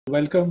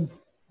Welcome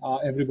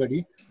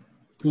everybody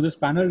to this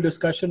panel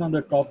discussion on the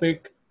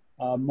topic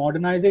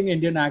Modernizing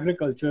Indian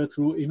Agriculture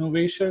through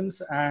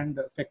Innovations and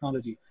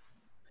Technology.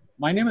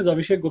 My name is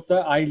Abhishek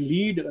Gupta. I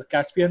lead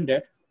Caspian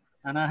Debt,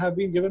 and I have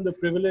been given the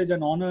privilege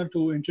and honor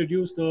to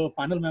introduce the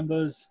panel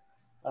members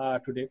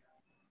today.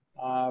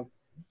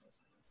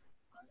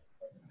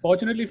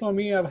 Fortunately for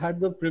me, I've had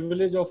the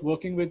privilege of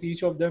working with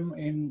each of them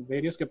in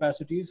various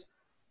capacities,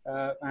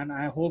 and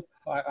I hope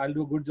I'll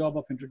do a good job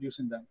of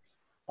introducing them.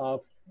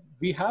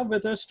 We have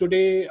with us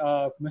today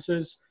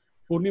Mrs.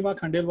 Purnima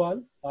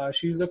Khandelwal.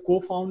 She's the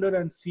co-founder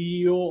and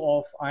CEO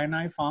of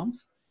INI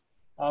Farms,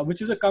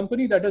 which is a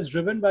company that is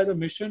driven by the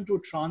mission to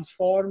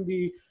transform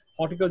the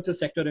horticulture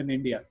sector in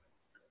India.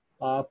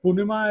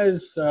 Purnima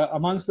is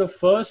amongst the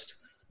first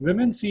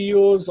women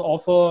CEOs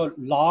of a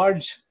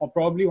large, or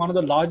probably one of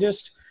the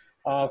largest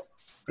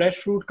fresh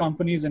fruit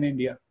companies in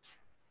India.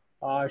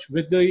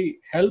 With the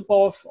help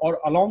of, or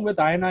along with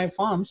INI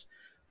Farms,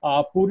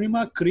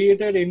 Purnima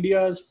created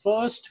India's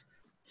first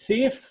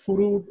safe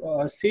food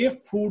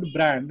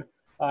brand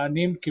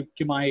named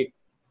Kimae.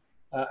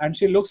 And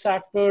she looks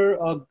after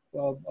a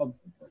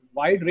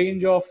wide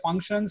range of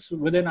functions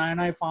within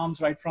INI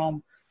Farms, right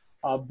from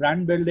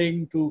brand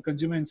building to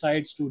consumer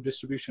insights to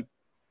distribution.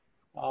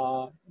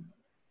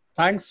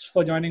 Thanks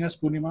for joining us,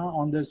 Purnima,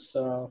 on this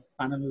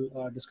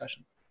panel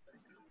discussion.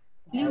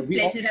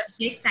 Pleasure,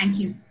 Abhishek. Thank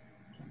you.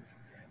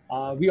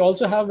 We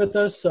also have with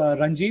us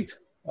Mr.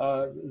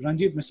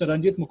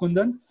 Ranjit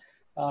Mukundan.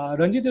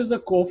 Ranjit is the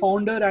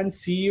co-founder and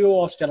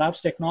CEO of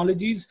Stellabs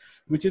Technologies,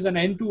 which is an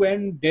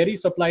end-to-end dairy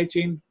supply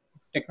chain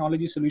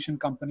technology solution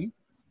company.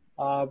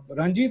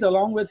 Ranjit,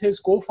 along with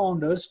his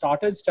co-founders,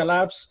 started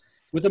Stellabs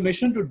with a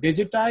mission to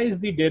digitize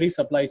the dairy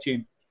supply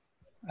chain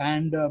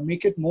and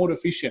make it more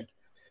efficient.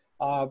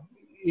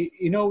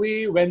 In a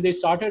way, when they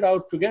started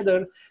out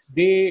together,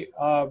 they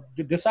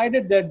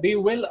decided that they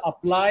will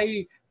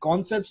apply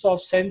concepts of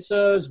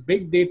sensors,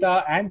 big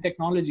data, and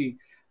technology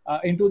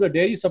into the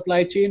dairy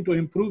supply chain to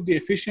improve the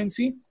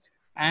efficiency,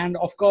 and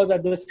of course,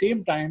 at the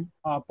same time,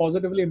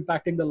 positively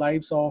impacting the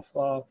lives of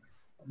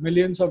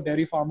millions of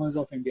dairy farmers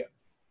of India.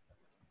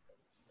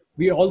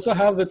 We also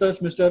have with us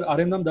Mr.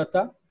 Arindam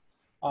Datta.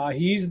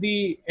 He is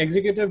the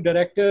Executive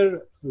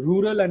Director,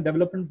 Rural and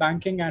Development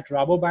Banking at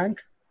Rabobank.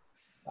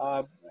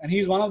 And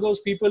he's one of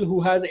those people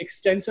who has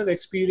extensive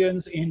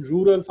experience in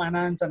rural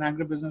finance and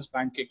agribusiness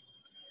banking.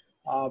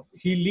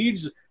 He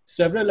leads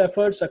several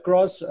efforts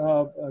across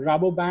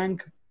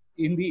Rabobank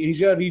in the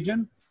Asia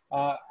region.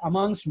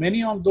 Amongst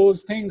many of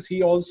those things,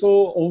 he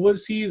also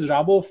oversees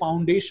Rabo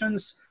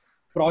Foundation's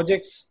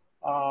projects,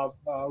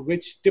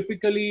 which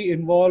typically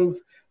involve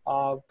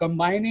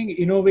combining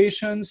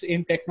innovations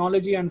in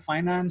technology and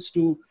finance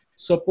to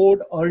support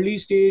early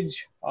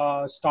stage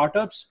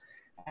startups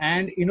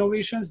and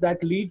innovations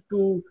that lead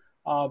to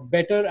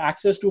better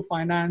access to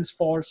finance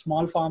for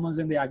small farmers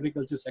in the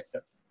agriculture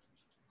sector.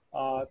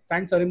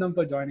 Thanks, Arindam,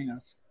 for joining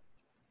us.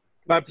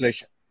 My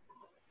pleasure.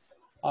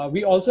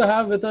 We also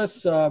have with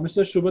us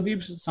Mr.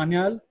 Shubhadeep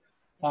Sanyal.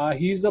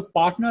 He's the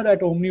partner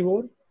at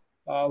Omnivore,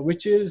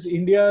 which is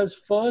India's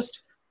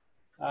first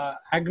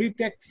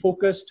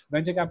agri-tech-focused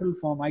venture capital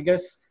firm. I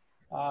guess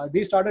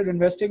they started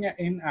investing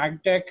in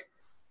agtech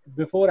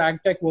before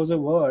agtech was a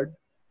word.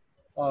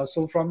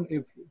 So from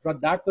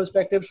that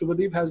perspective,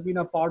 Shubhadeep has been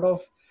a part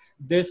of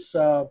this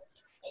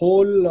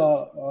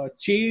whole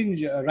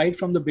change right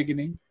from the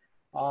beginning.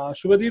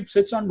 Shubhadeep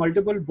sits on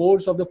multiple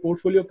boards of the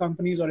portfolio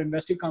companies or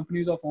investing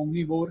companies of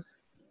Omnivore.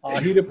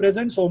 He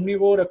represents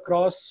Omnivore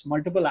across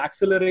multiple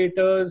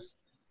accelerators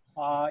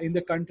in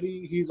the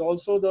country. He's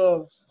also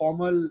the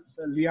formal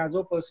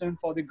liaison person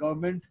for the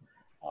government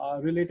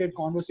related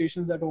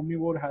conversations that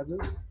Omnivore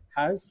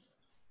has.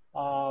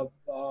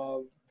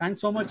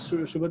 Thanks so much,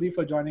 Shubhadeep,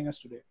 for joining us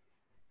today.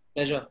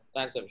 Pleasure.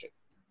 Thanks,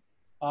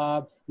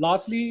 Abhishek.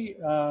 Lastly,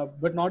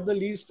 but not the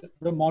least,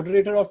 the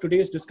moderator of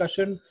today's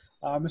discussion,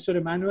 Mr.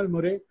 Emmanuel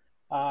Murray.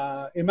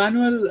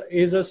 Emmanuel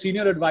is a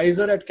senior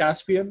advisor at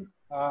Caspian.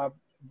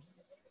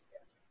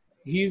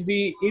 He's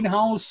the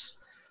in-house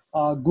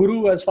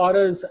guru as far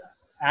as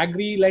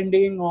agri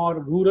lending or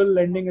rural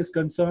lending is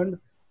concerned.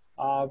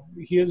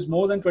 He has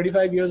more than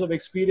 25 years of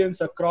experience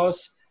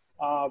across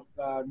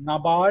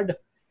NABARD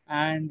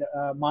and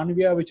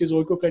Manviya, which is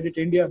Oiko Credit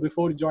India,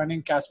 before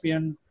joining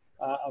Caspian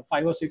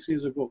 5 or 6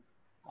 years ago.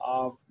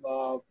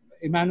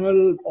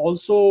 Emmanuel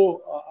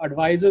also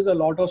advises a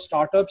lot of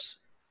startups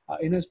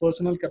in his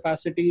personal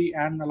capacity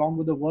and along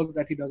with the work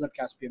that he does at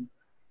Caspian.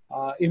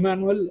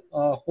 Emmanuel,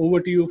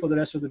 over to you for the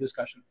rest of the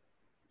discussion.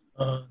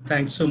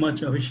 Thanks so much,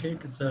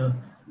 Abhishek. It's a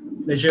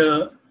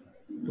pleasure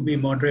to be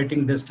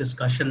moderating this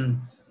discussion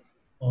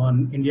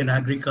on Indian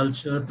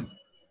agriculture,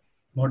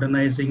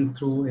 modernizing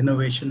through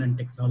innovation and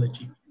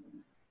technology.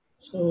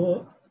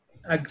 So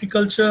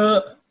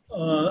agriculture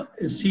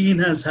is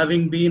seen as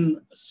having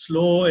been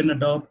slow in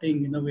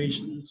adopting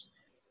innovations,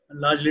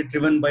 largely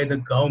driven by the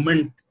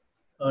government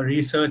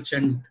research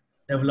and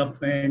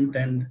development,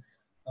 and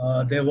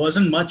there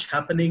wasn't much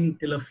happening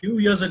till a few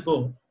years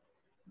ago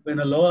when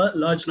a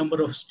large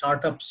number of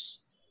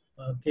startups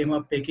came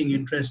up taking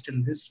interest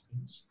in this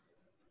space.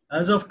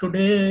 As of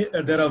today,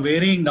 there are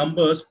varying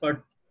numbers,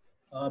 but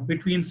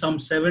between some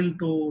 7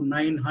 to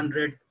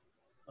 900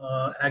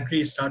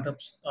 agri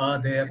startups are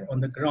there on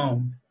the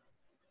ground,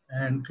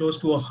 and close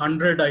to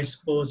 100, I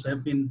suppose,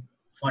 have been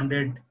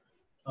funded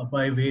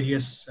by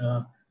various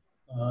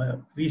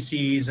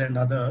VCs and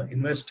other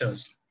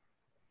investors.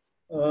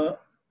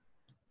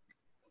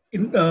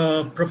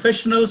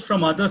 Professionals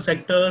from other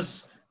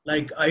sectors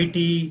like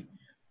IT,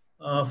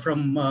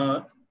 from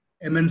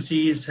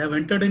MNCs have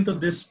entered into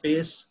this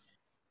space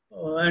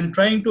and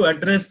trying to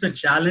address the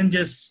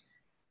challenges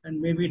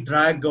and maybe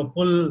drag or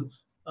pull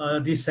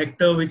the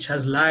sector which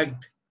has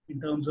lagged in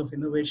terms of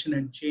innovation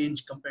and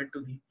change compared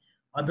to the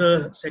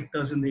other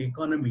sectors in the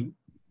economy.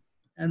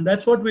 And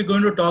that's what we're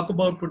going to talk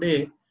about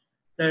today,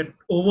 that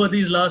over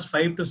these last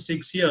 5 to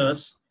 6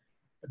 years,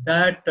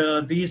 that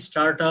these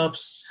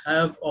startups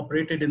have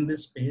operated in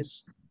this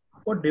space.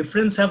 What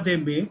difference have they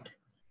made?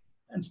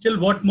 And still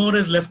what more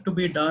is left to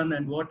be done,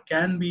 and what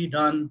can be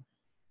done,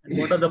 and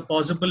what are the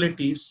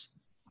possibilities?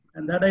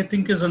 And that, I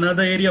think, is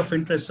another area of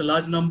interest. A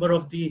large number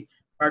of the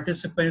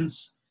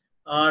participants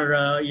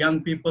are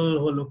young people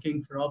who are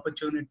looking for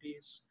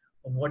opportunities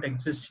of what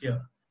exists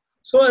here.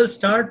 So I'll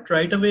start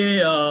right away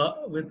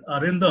with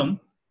Arindam.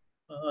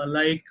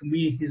 Like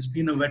me, he's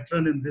been a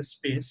veteran in this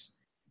space,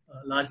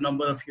 a large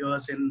number of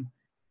years.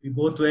 We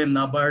both were in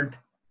NABARD at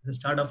the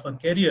start of our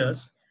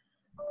careers.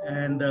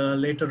 And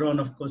later on,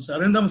 of course,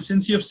 Arindam,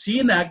 since you've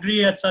seen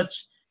agri at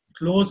such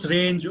close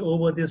range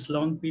over this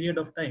long period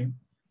of time,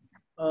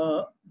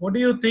 what do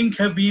you think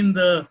have been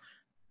the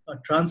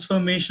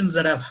transformations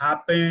that have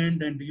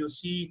happened? And do you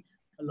see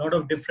a lot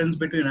of difference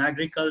between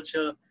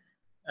agriculture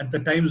at the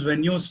times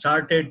when you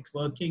started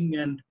working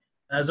and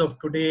as of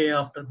today,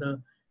 after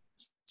the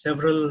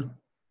several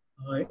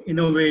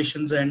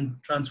innovations and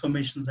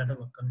transformations that have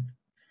occurred?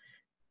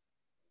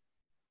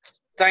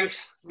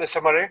 Thanks,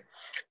 Mr. Murray.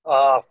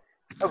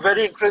 A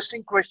very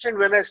interesting question.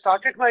 When I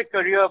started my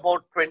career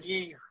about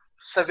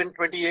 27,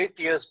 28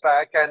 years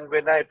back, and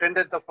when I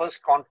attended the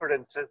first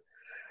conferences,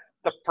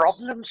 the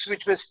problems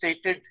which were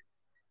stated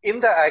in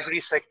the agri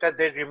sector,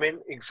 they remain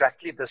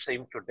exactly the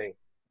same today.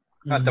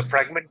 The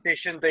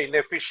fragmentation, the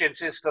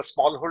inefficiencies, the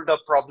smallholder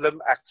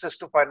problem, access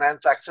to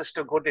finance, access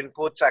to good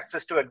inputs,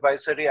 access to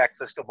advisory,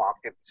 access to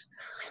markets.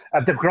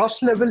 At the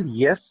gross level,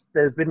 yes,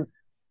 there's been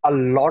a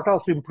lot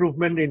of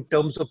improvement in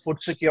terms of food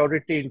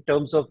security, in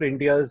terms of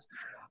India's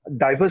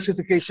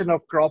diversification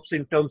of crops,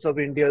 in terms of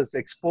India's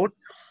export.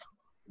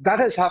 That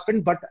has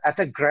happened, but at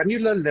a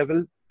granular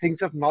level,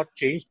 things have not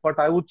changed. But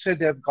I would say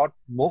they've got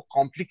more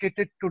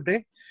complicated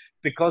today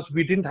because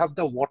we didn't have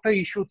the water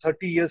issue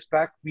 30 years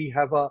back. We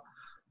have a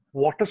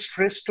water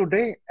stress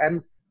today,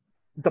 and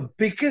the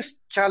biggest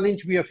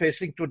challenge we are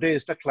facing today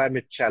is the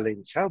climate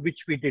challenge,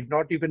 which we did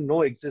not even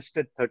know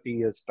existed 30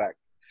 years back.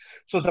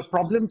 So the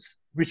problems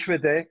which were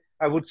there,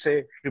 I would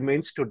say,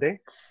 remains today.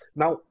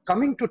 Now,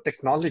 coming to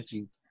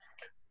technology,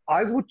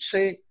 I would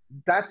say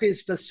that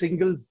is the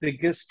single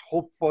biggest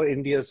hope for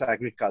India's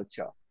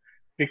agriculture,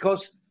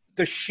 because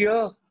the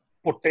sheer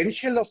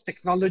potential of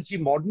technology,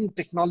 modern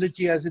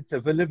technology as it's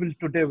available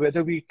today,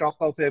 whether we talk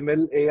of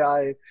ML,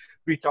 AI,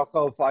 we talk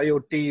of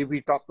IoT,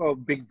 we talk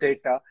of big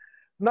data.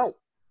 Now,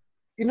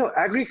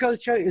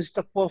 agriculture is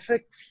the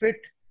perfect fit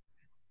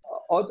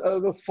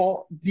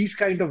for these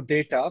kind of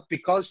data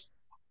because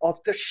of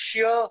the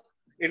sheer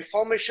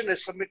information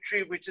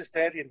asymmetry which is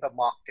there in the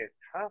market.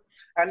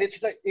 And it's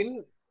the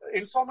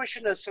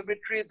information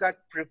asymmetry that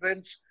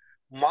prevents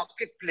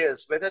market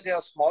players, whether they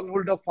are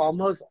smallholder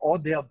farmers or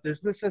they are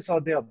businesses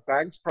or they are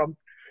banks, from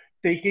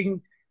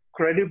taking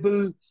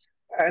credible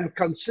and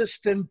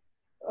consistent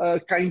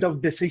kind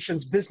of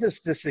decisions,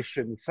 business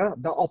decisions. The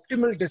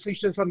optimal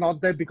decisions are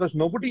not there because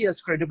nobody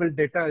has credible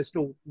data as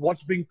to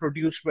what's being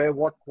produced where,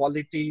 what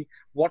quality,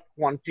 what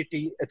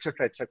quantity,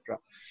 etc., etc.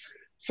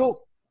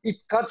 So it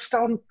cuts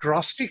down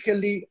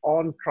drastically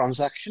on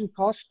transaction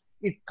cost.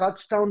 It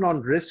cuts down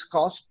on risk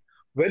cost,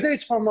 whether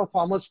it's from a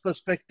farmer's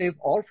perspective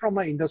or from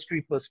an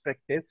industry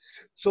perspective.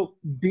 So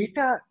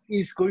data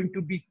is going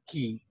to be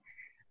key.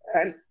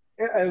 And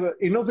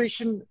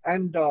innovation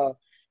and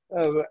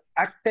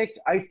AgTech,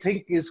 I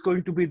think, is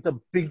going to be the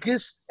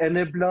biggest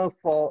enabler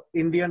for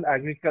Indian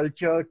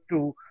agriculture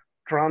to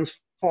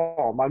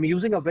transform. I'm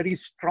using a very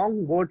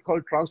strong word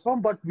called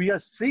transform, but we are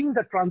seeing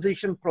the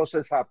transition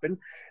process happen.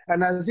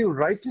 And as you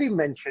rightly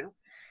mentioned,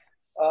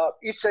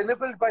 it's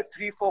enabled by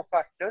 3-4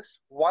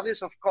 factors. One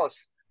is, of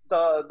course,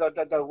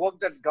 the work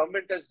that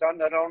government has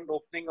done around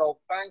opening of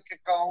bank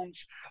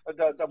accounts,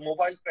 the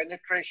mobile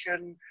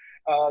penetration,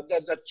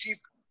 the cheap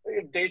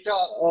data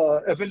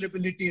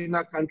availability in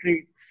our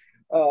country,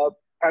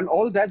 and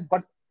all that.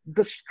 But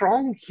the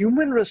strong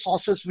human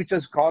resources which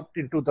has got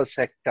into the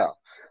sector.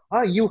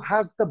 You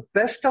have the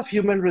best of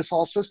human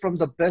resources from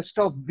the best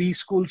of B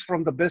schools,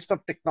 from the best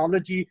of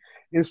technology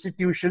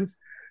institutions,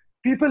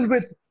 people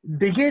with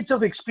decades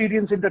of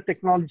experience in the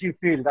technology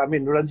field. I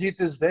mean,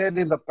 Ranjit is there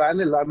in the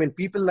panel. I mean,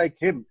 people like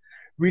him.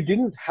 We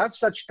didn't have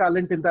such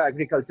talent in the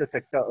agriculture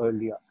sector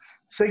earlier.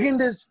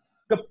 Second is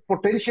the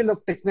potential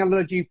of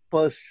technology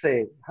per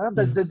se.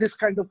 This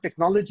kind of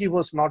technology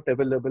was not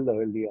available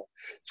earlier.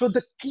 So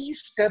the key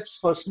steps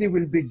firstly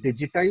will be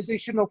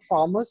digitization of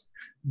farmers,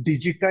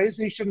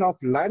 digitization of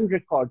land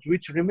records,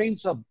 which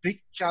remains a big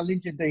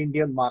challenge in the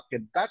Indian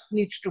market. That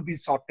needs to be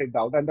sorted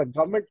out, and the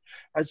government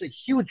has a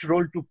huge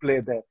role to play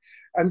there.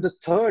 And the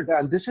third,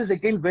 and this is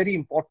again very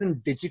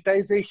important,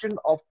 digitization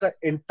of the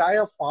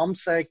entire farm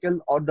cycle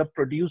or the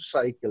produce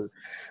cycle.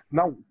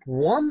 Now,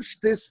 once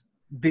this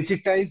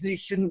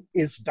digitization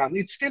is done,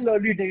 it's still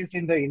early days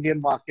in the Indian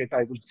market,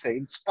 I would say,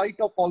 in spite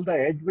of all the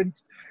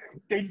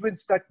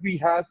tailwinds that we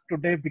have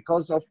today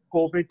because of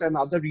COVID and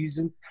other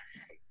reasons.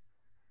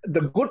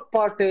 The good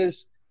part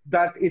is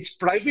that it's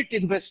private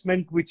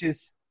investment which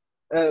is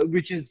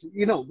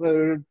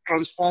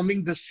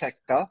transforming the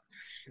sector,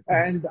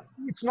 and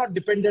it's not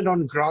dependent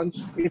on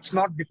grants, it's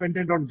not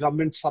dependent on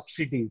government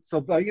subsidies. So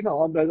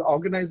on the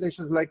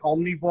organizations like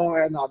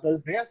Omnivore and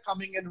others, they are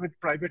coming in with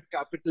private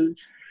capital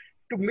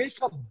to make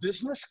a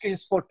business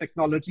case for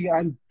technology,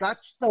 and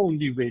that's the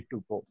only way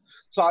to go.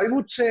 So I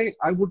would say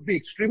I would be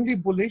extremely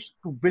bullish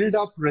to build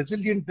up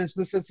resilient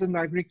businesses in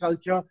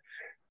agriculture,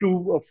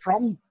 to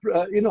from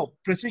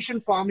precision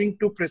farming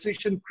to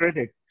precision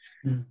credit.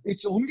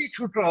 It's only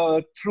through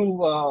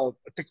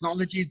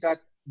technology that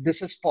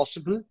this is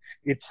possible.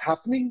 It's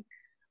happening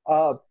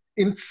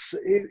in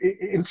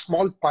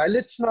small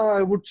pilots now,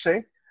 I would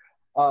say.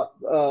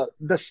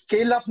 The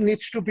scale up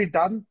needs to be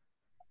done,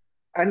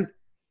 and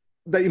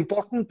the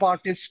important part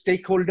is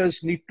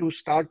stakeholders need to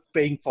start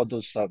paying for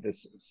those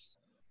services.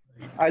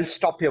 I'll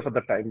stop here for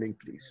the time being,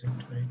 please.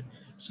 Right.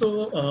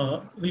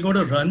 So we'll go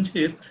to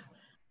Ranjit.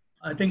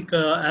 I think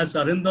as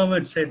Arindam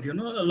had said, a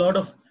lot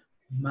of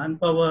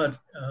manpower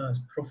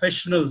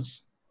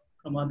professionals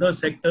from other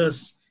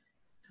sectors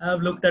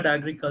have looked at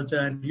agriculture,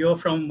 and you're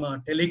from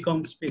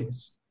telecom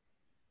space.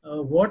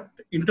 What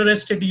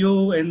interested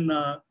you in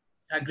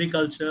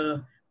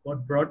agriculture?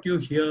 What brought you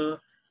here?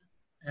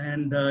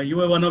 And you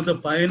were one of the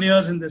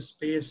pioneers in this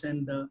space.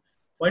 And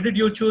why did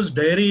you choose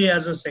dairy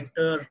as a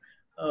sector,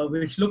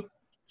 which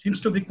seems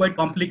to be quite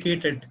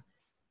complicated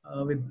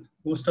with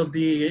most of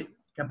the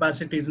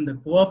capacities in the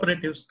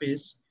cooperative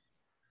space,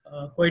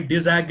 quite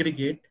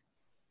disaggregate?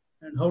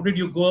 And how did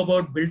you go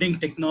about building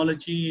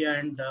technology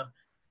and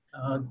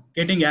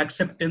getting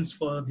acceptance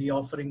for the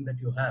offering that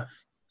you have?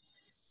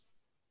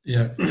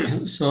 Yeah,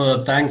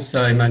 so thanks,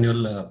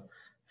 Emmanuel,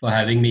 for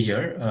having me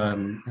here,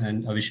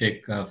 and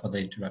Abhishek for the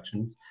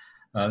introduction.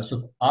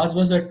 So ours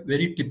was a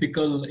very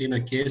typical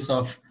case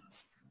of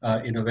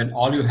when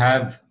all you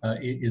have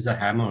is a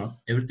hammer,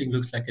 everything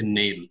looks like a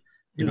nail,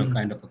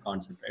 kind of a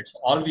concept, right? So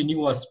all we knew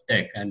was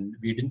tech, and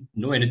we didn't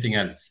know anything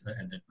else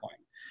at that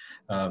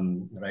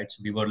point, right?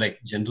 So we were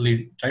like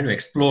generally trying to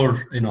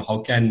explore, how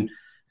can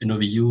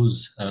we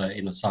use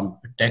some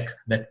tech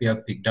that we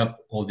have picked up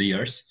over the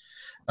years.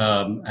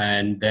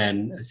 And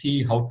then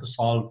see how to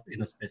solve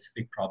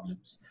specific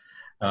problems.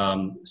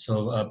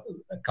 So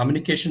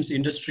communications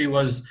industry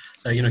was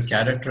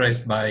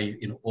characterized by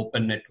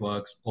open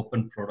networks,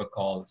 open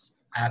protocols,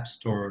 app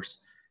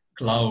stores,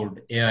 cloud,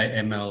 AI,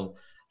 ML,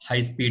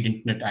 high-speed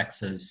internet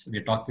access.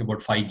 We're talking about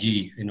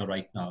 5G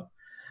right now,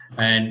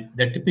 and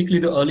they're typically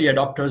the early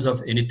adopters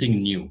of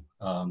anything new.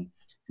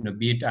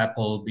 Be it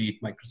Apple, be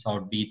it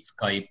Microsoft, be it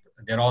Skype,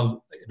 they're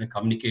all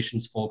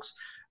communications folks.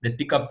 They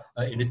pick up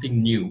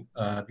anything new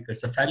because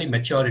it's a fairly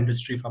mature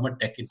industry from a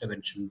tech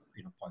intervention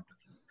point of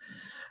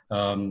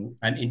view.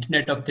 And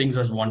Internet of Things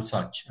was one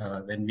such.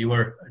 When we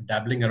were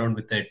dabbling around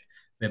with it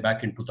way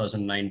back in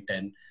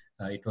 2009-10,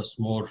 it was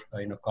more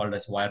called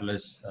as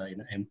wireless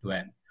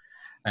M2M.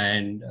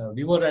 And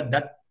we were at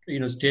that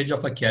stage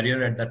of a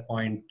career at that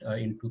point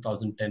in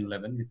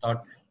 2010-11. We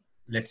thought,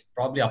 let's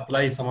probably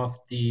apply some of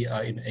the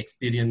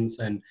experience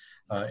and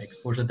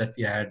exposure that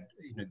we had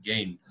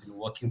gained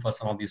working for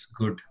some of these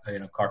good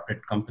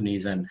corporate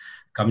companies and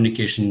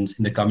communications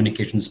in the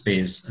communication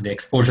space, the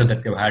exposure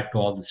that we've had to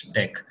all this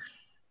tech,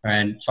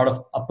 and sort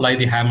of apply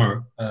the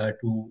hammer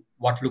to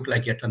what looked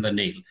like yet another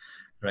nail,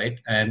 right?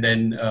 And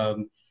then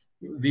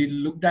we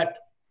looked at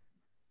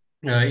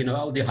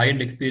the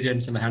high-end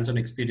experience and the hands-on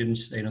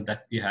experience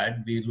that we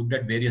had. We looked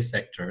at various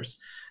sectors.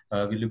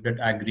 We looked at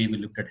agri, we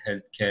looked at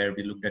healthcare,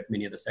 we looked at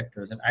many other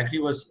sectors. And agri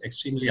was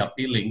extremely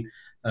appealing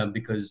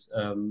because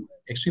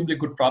extremely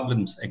good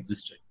problems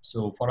existed.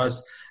 So for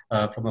us,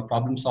 from a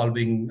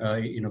problem-solving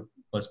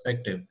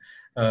perspective,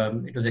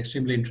 it was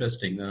extremely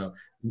interesting.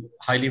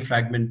 Highly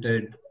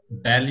fragmented,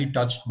 barely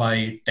touched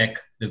by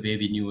tech the way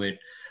we knew it.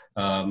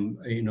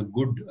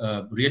 Good,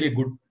 really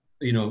good,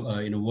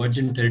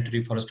 virgin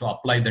territory for us to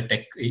apply the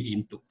tech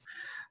into.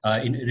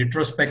 In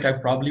retrospect, I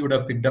probably would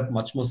have picked up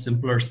much more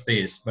simpler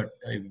space, but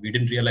we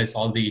didn't realize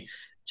all the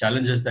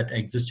challenges that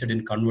existed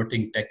in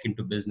converting tech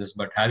into business.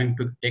 But having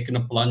to taken a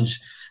plunge,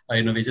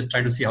 we're just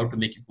trying to see how to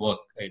make it work,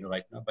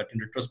 right now. But in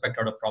retrospect,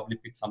 I would have probably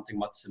picked something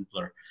much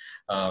simpler,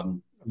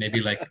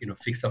 maybe like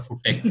fix a food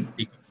tech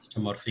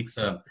ecosystem or fix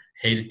a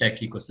hail tech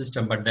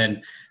ecosystem. But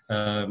then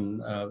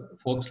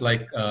folks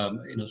like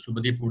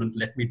Subhadeep wouldn't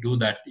let me do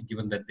that,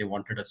 given that they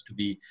wanted us to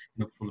be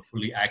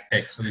fully ag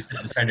tech. So we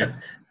decided,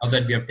 now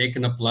that we have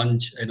taken a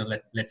plunge,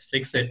 let's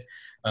fix it.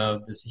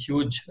 There's a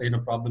huge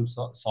problem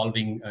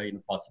solving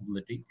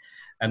possibility.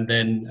 And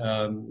then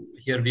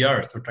here we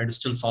are, so trying to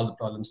still solve the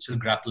problem, still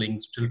grappling,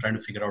 still trying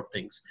to figure out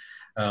things.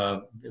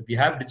 We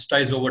have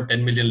digitized over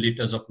 10 million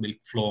liters of milk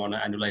flow on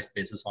an annualized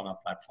basis on our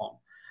platform.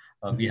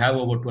 We have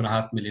over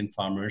 2.5 million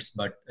farmers,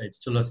 but it's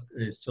still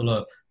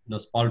a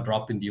small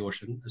drop in the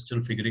ocean.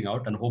 Still figuring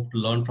out, and hope to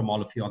learn from all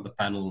of you on the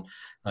panel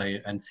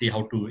and see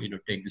how to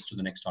take this to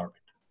the next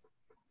orbit.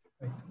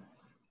 Right.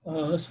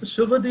 So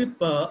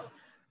Shubhadeep,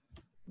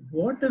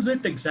 what is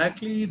it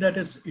exactly that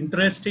is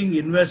interesting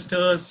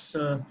investors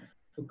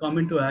to come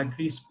into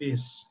agri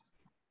space?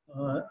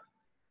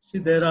 See,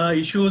 there are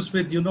issues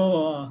with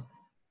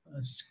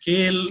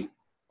scale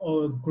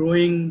or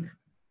growing,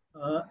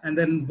 and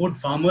then would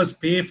farmers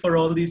pay for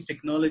all these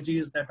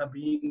technologies that are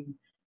being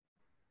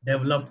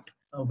developed?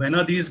 When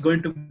are these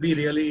going to be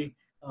really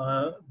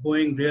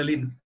going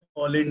really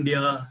all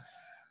India?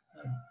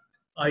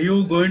 Are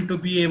you going to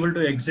be able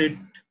to exit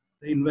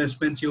the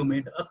investments you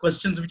made?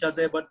 Questions which are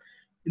there, but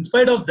in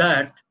spite of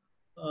that,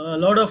 a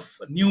lot of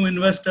new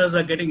investors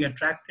are getting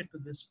attracted to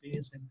this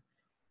space.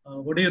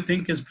 And what do you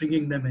think is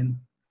bringing them in?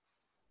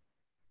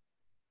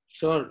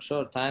 Sure.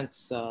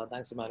 Thanks,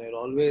 Emmanuel.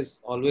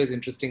 Always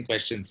interesting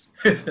questions.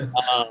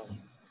 I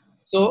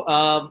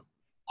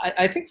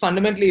think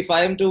fundamentally, if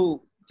I am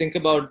to think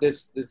about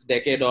this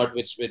decade odd,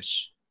 which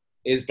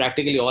is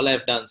practically all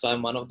I've done, so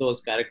I'm one of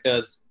those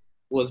characters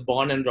who was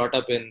born and brought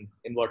up in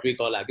what we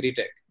call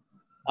agri-tech.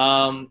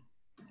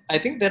 I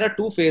think there are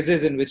two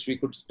phases in which we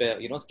could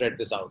spread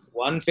this out.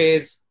 One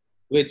phase,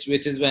 which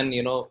is when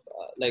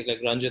like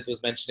Ranjit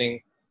was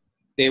mentioning,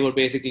 they would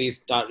basically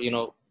start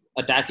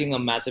attacking a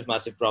massive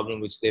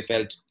problem which they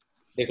felt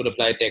they could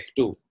apply tech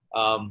to.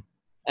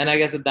 And I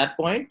guess at that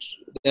point,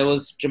 there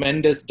was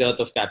tremendous dearth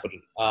of capital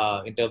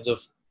in terms of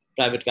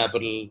private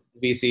capital,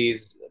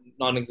 VCs,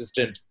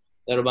 non-existent.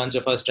 There were a bunch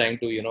of us trying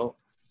to,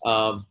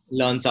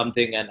 learn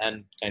something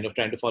and kind of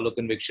trying to follow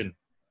conviction.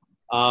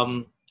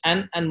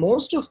 And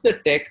most of the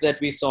tech that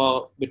we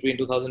saw between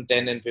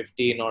 2010 and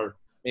 15, or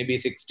maybe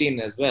 16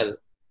 as well,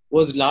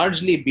 was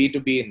largely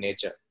B2B in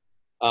nature.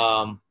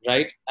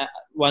 Right?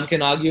 One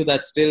can argue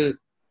that's still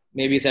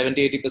maybe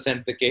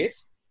 70-80% the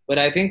case, but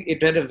I think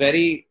it had a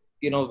very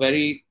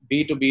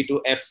B2B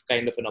to F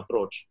kind of an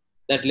approach.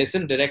 That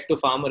listen, direct to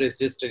farmer is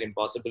just an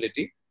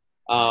impossibility.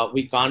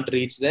 We can't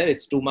reach there.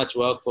 It's too much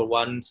work for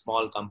one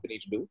small company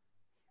to do.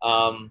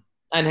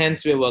 And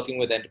hence we're working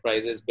with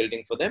enterprises,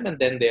 building for them, and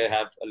then they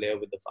have a layer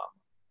with the farmer.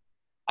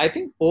 I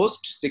think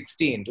post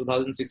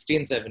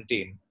 2016,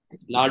 17,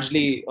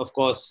 largely, of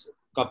course,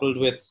 coupled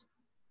with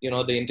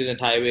the internet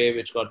highway,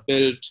 which got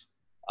built,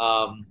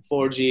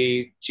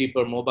 4G,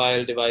 cheaper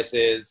mobile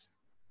devices,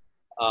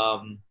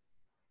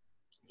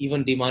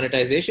 even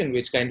demonetization,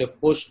 which kind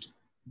of pushed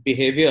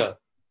behavior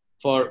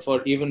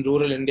for even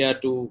rural India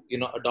to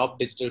adopt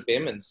digital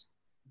payments.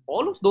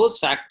 All of those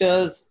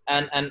factors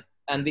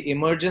and the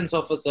emergence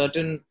of a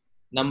certain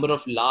number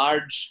of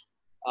large,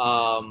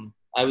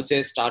 I would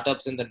say,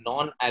 startups in the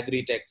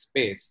non-agri-tech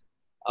space.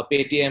 A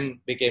Paytm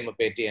became a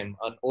Paytm,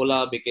 an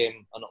Ola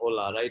became an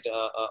Ola, right?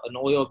 An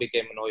Oyo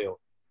became an Oyo.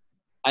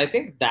 I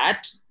think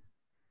that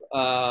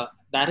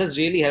has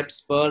really helped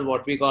spur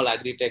what we call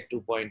agri-tech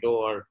 2.0,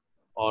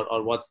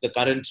 or what's the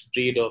current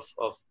breed of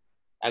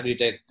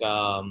agri-tech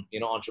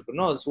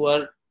entrepreneurs who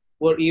are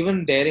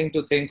even daring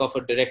to think of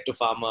a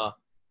direct-to-farmer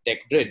tech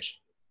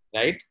bridge,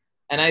 right?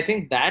 And I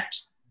think that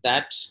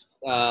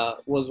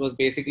was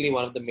basically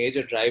one of the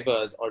major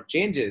drivers or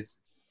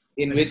changes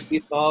in which we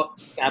saw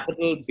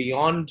capital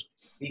beyond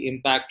the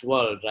impact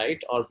world,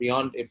 right? Or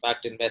beyond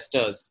impact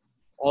investors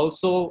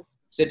also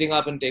sitting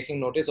up and taking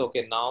notice.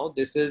 Okay, now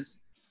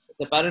it's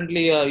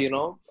apparently a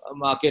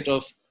market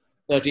of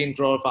 13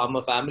 crore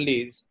farmer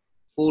families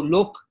who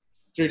look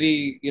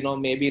pretty,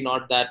 maybe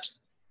not that,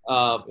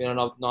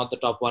 not the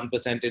top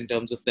 1% in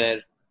terms of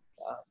their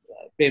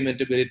payment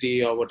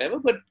ability or whatever,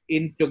 but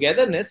in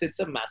togetherness, it's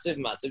a massive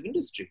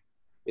industry.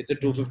 It's a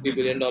 $250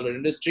 billion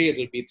industry. It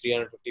will be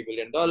 $350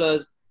 billion.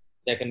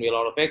 There can be a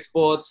lot of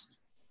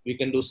exports. We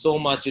can do so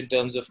much in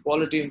terms of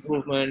quality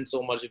improvement,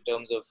 so much in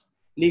terms of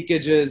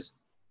leakages.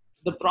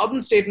 The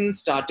problem statement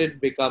started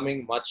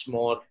becoming much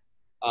more,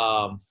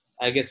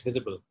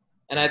 visible.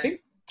 And I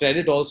think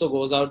credit also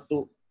goes out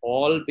to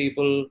all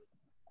people,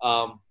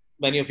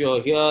 many of you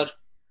are here,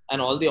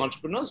 and all the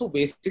entrepreneurs who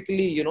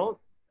basically,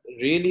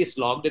 really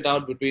slogged it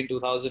out between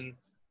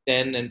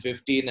 2010 and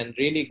 15 and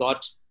really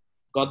got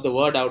the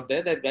word out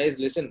there that, guys,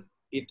 listen,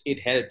 it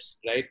helps,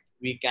 right?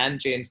 We can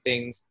change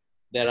things.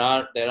 There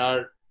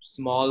are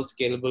small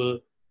scalable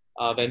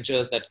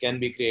ventures that can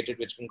be created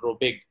which can grow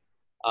big.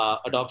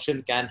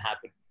 Adoption can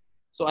happen.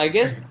 So I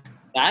guess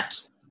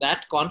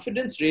that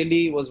confidence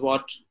really was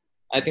what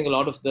I think a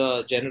lot of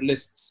the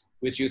generalists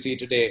which you see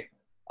today.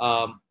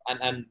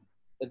 And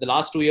the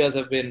last 2 years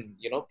have been,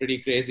 pretty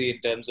crazy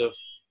in terms of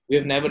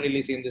we've never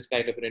really seen this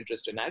kind of an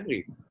interest in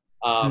agri.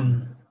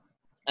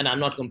 And I'm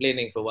not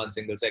complaining for one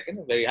single second.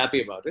 I'm very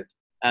happy about it,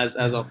 as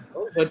of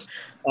now. But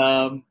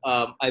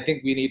I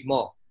think we need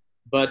more.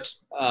 But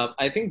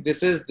I think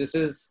this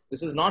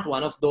is not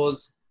one of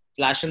those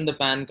flash in the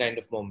pan kind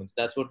of moments.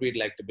 That's what we'd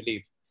like to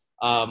believe.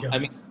 I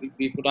mean,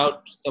 we put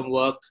out some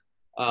work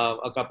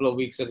a couple of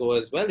weeks ago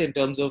as well in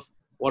terms of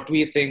what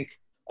we think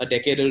a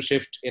decadal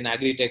shift in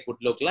agri-tech would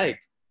look like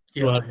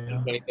through our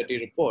 2030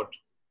 report.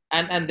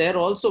 And there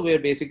also we're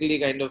basically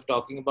kind of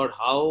talking about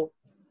how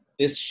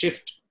this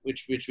shift,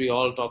 which we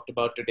all talked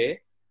about today,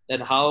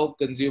 that how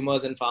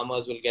consumers and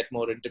farmers will get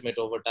more intimate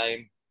over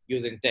time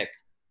using tech,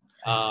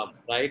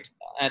 right?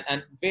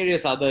 And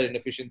various other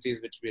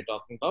inefficiencies which we're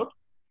talking about,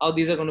 how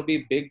these are going to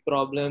be big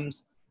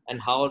problems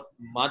and how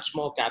much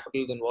more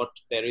capital than what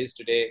there is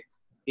today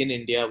in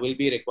India will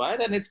be required,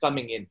 and it's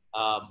coming in.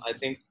 I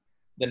think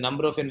the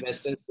number of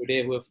investors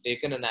today who have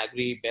taken an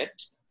agri bet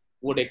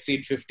would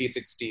exceed 50,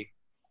 60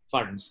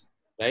 funds,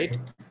 right?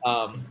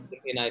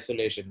 In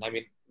isolation. I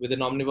mean, with the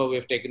Omnivore,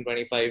 we've taken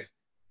 25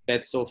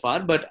 bets so far,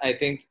 but I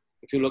think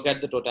if you look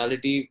at the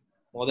totality,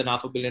 more than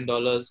 $500 million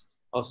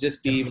of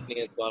just PE money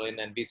has gone in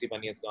and VC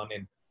money has gone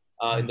in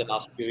the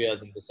last few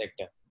years in the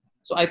sector.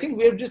 So I think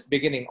we're just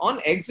beginning. On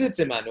exits,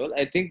 Emmanuel,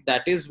 I think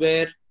that is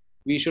where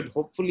we should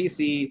hopefully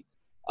see,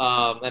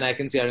 and I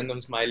can see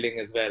Arindam smiling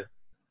as well.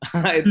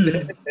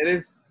 That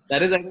is, I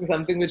think,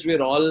 something which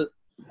we're all,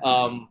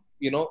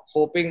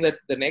 hoping that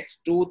the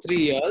next 2-3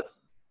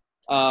 years,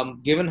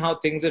 given how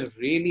things have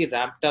really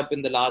ramped up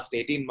in the last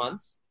 18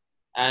 months,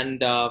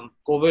 and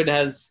COVID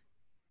has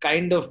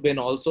kind of been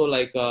also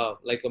like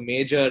a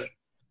major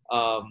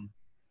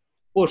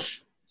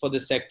push for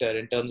this sector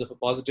in terms of a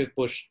positive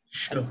push,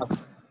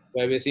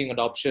 where we're seeing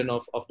adoption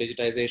of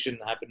digitization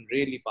happen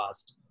really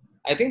fast.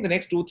 I think the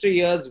next 2-3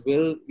 years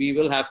we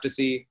will have to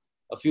see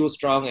a few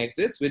strong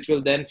exits, which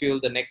will then fuel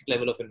the next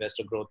level of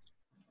investor growth.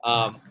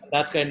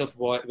 That's kind of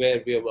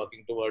where we are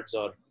working towards,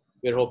 or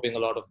we're hoping a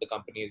lot of the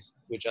companies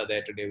which are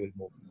there today will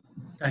move.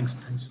 Thanks.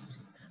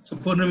 So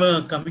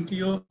Purnima, coming to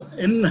you,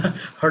 in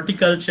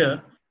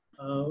horticulture,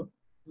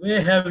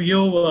 where have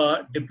you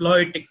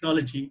deployed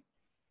technology?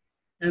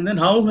 And then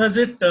how has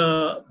it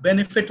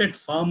benefited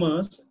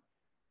farmers?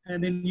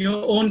 And in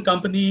your own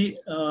company,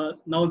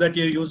 now that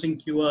you're using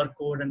QR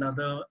code and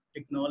other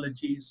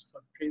technologies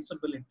for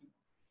traceability,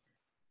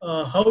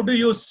 how do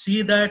you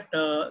see that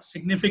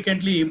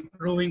significantly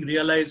improving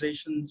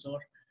realizations or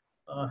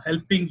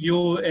helping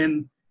you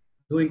in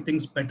doing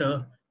things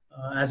better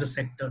as a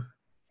sector?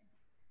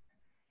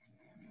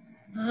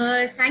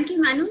 Thank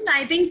you, Manu.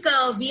 I think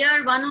we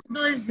are one of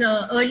those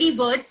early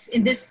birds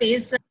in this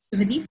space. So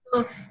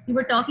you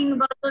were talking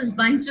about those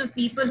bunch of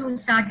people who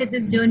started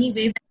this journey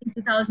way back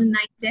in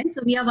 2009-10.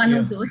 So we are one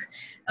of those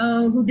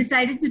who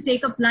decided to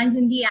take a plunge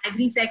in the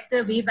agri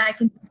sector way back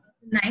in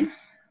 2009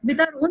 with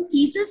our own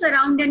thesis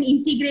around an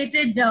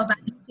integrated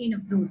value chain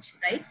approach,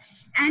 right?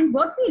 And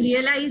what we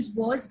realized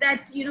was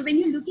that, when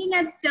you're looking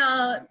at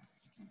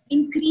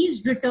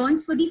increased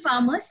returns for the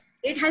farmers,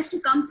 it has to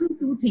come through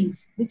two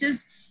things, which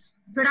is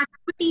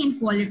productivity and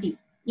quality.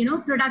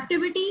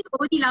 Productivity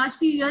over the last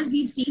few years,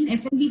 we've seen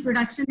F&B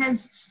production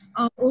has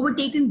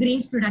overtaken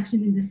grains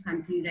production in this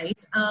country, right?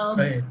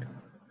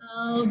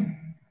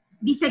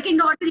 The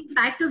second order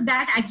impact of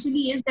that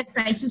actually is that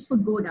prices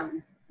could go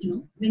down.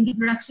 When the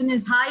production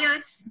is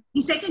higher,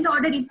 the second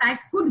order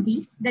impact could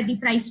be that the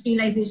price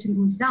realization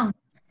goes down.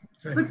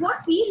 But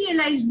what we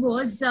realized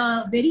was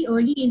very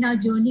early in our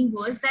journey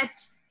was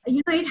that,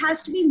 it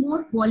has to be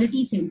more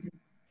quality centered.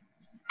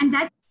 And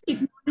that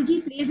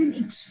technology plays an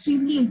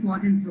extremely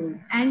important role.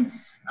 And,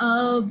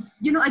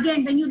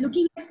 again, when you're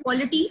looking at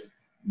quality,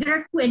 there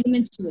are two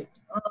elements to it.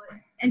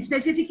 And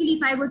specifically,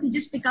 if I were to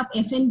just pick up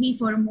F&B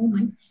for a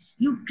moment,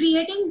 you're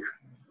creating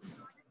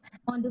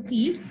on the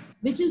field,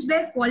 which is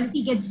where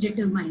quality gets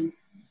determined.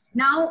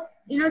 Now,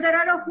 there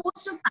are a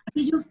host of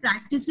package of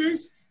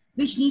practices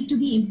which need to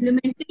be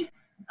implemented.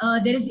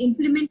 There is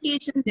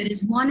implementation, there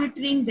is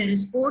monitoring, there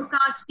is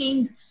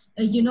forecasting,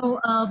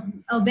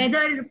 a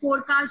weather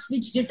forecast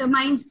which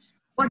determines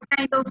what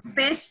kind of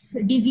pests,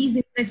 disease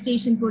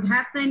infestation could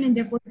happen, and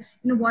therefore,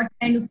 what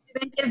kind of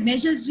preventive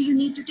measures do you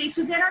need to take.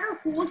 So there are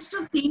a host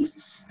of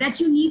things that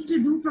you need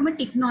to do from a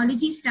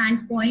technology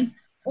standpoint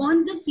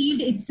on the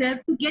field itself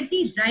to get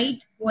the right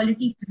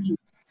quality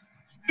produced.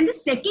 And the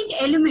second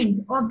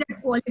element of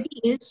that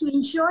quality is to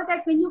ensure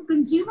that when your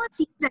consumer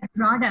sees that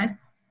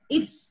product,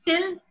 it's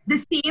still the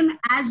same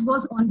as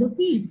was on the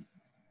field.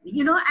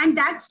 And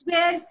that's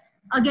where,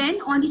 again,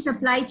 on the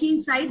supply chain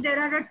side, there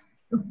are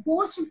a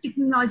host of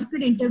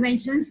technological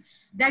interventions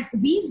that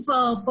we've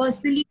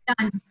personally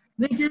done,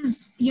 which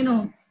is,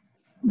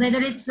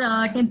 whether it's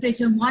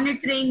temperature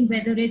monitoring,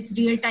 whether it's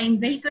real-time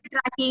vehicle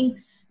tracking,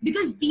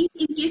 because these,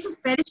 in case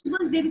of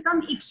perishables, they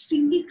become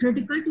extremely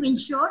critical to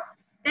ensure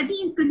that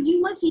the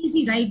consumer sees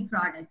the right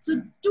product.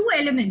 So two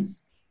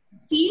elements,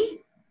 field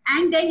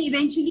and then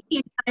eventually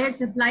the entire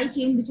supply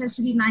chain, which has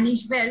to be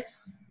managed well,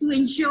 to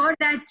ensure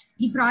that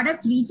the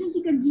product reaches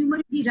the consumer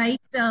in the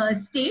right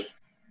state,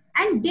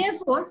 and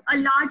therefore a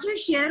larger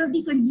share of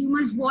the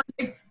consumer's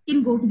wallet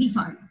can go to the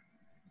farmer.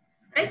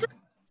 Right? So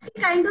that's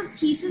the kind of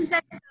thesis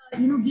that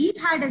we've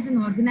had as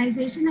an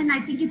organization, and I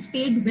think it's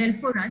paid well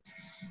for us.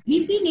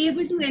 We've been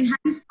able to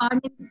enhance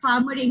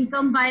farmer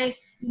income by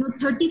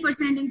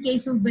 30% in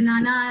case of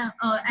banana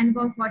and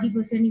about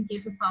 40% in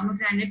case of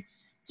pomegranate,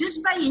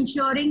 just by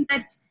ensuring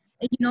that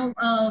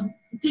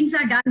things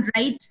are done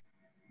right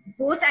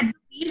both at the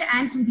field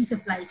and through the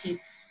supply chain.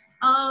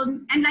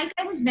 And like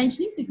I was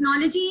mentioning,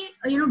 technology,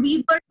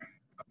 we were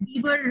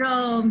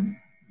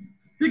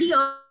pretty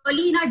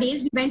early in our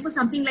days. We went for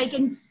something like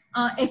an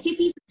SAP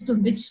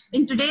system, which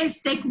in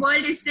today's tech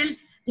world is still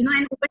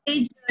an old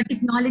age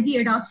technology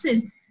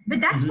adoption. But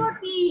that's what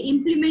we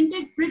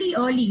implemented pretty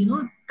early,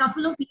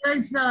 couple of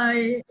years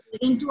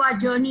into our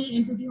journey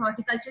into the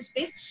horticulture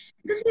space,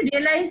 because we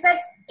realized that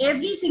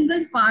every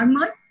single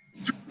farmer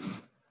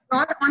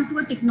brought onto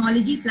a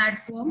technology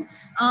platform.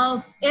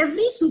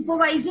 Every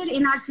supervisor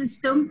in our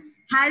system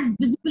has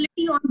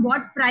visibility on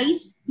what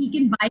price he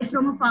can buy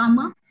from a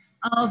farmer.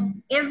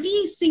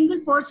 Every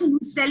single person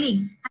who's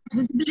selling has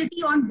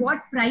visibility on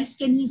what price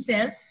can he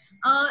sell.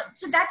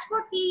 So that's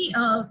what we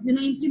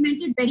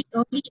implemented very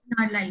early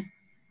in our life.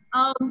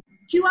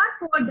 QR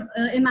code,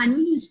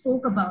 Emmanuel, you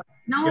spoke about.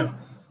 Now,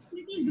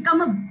 traceability has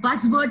become a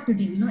buzzword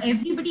today.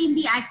 Everybody in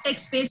the ag tech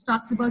space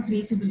talks about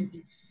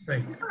traceability.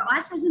 Right. For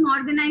us as an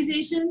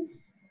organization,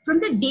 from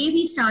the day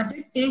we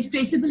started,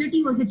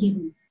 traceability was a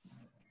given.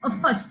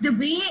 Of course, the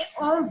way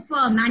of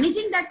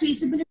managing that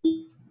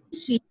traceability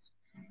changed.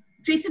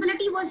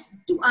 Traceability was,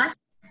 to us,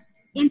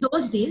 in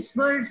those days,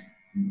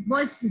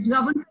 was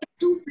governed by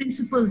two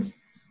principles.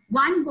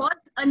 One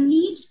was a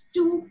need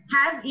to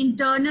have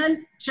internal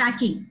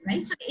tracking,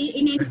 right? So in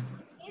any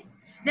case,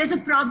 there's a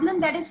problem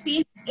that is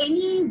faced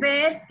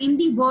anywhere in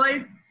the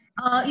world.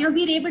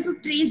 We're able to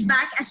trace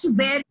back as to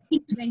where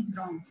things went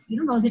wrong.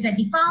 Was it at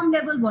the farm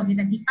level? Was it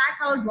at the pack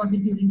house? Was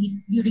it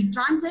during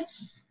transit?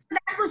 So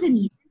that was a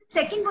need. The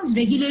second was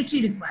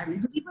regulatory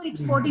requirements. So we were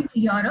exporting to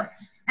Europe,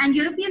 and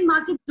European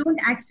markets don't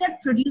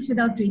accept produce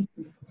without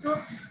traceability.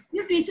 So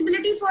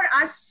traceability for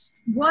us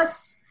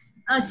was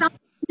something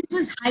which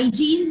was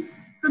hygiene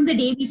from the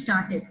day we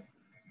started.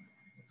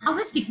 How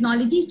has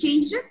technology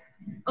changed it?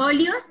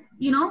 Earlier,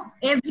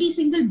 every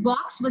single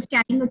box was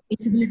carrying a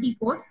traceability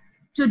code.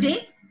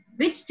 Today,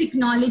 with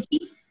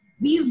technology,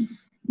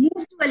 we've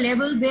moved to a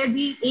level where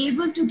we're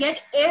able to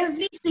get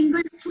every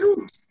single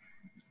fruit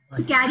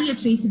to carry a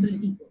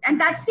traceability code. And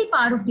that's the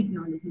power of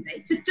technology,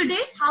 right? So today,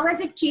 how has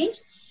it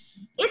changed?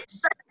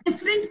 It's a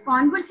different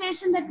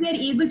conversation that we are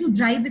able to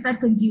drive with our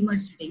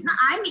consumers today. Now,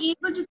 I'm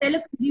able to tell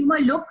a consumer,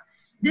 look,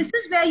 this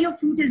is where your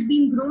fruit has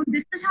been grown.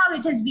 This is how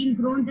it has been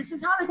grown. This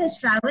is how it has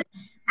traveled.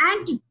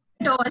 And to do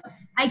it all,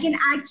 I can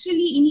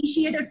actually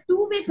initiate a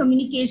two-way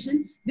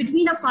communication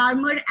between a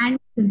farmer and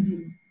a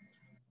consumer,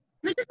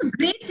 which is a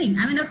great thing.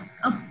 I mean,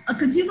 a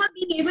consumer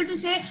being able to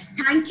say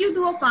thank you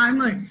to a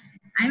farmer.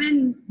 I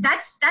mean,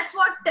 that's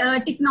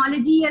what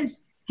technology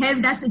has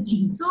helped us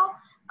achieve. So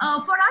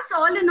for us,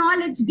 all in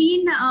all, it's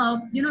been,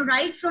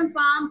 right from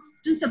farm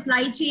to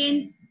supply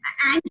chain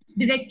and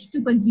direct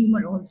to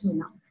consumer also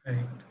now.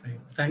 Right.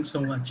 Thanks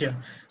so much. Yeah.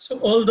 So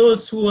all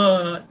those who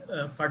are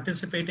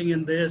participating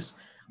in this,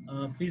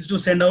 please do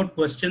send out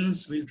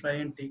questions. We'll try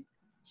and take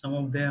some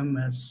of them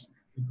as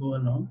we go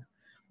along.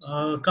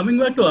 Coming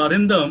back to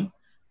Arindam,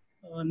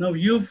 now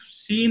you've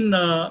seen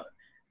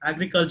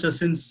agriculture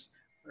since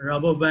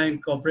Rabobank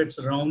operates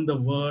around the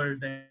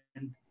world,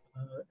 and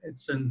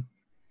it's an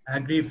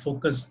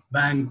agri-focused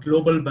bank,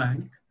 global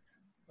bank.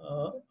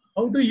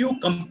 How do you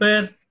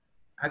compare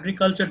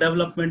agriculture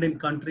development in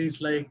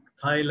countries like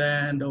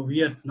Thailand or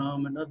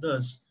Vietnam and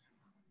others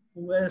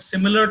who were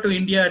similar to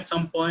India at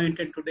some point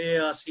and today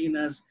are seen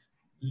as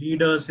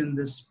leaders in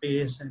this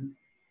space, and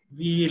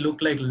we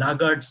look like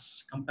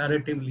laggards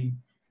comparatively?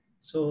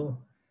 So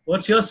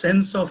what's your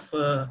sense of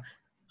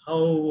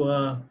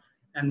how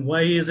and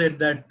why is it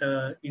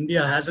that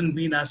India hasn't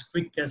been as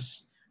quick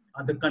as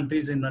other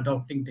countries in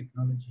adopting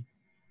technology?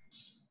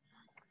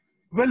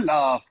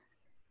 Well,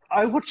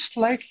 I would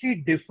slightly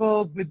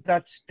differ with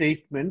that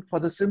statement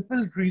for the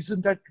simple reason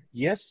that,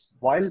 yes,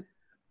 while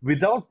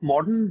without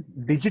modern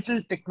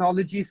digital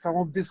technology, some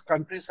of these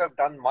countries have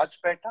done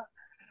much better.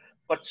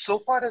 But so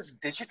far as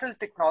digital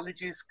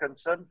technology is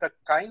concerned, the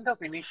kind of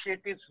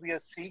initiatives we are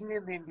seeing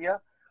in India,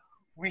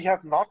 we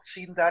have not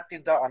seen that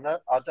in the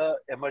other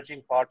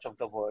emerging parts of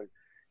the world.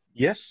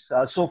 Yes,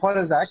 so far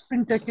as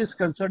AgFinTech is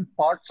concerned,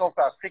 parts of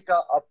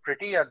Africa are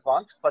pretty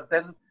advanced, but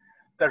then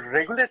the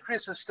regulatory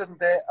system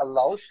there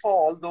allows for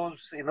all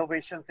those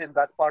innovations in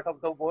that part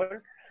of the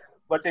world.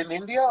 But in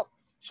India,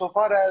 so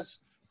far as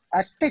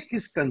AgTech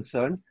is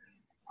concerned,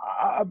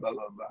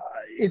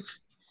 it's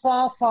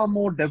far, far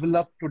more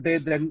developed today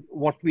than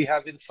what we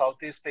have in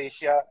Southeast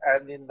Asia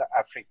and in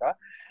Africa.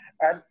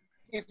 And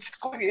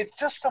it's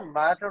just a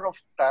matter of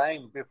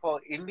time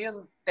before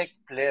Indian tech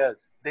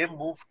players, they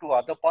move to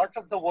other parts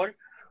of the world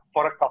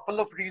for a couple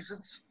of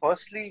reasons.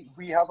 Firstly,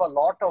 we have a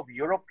lot of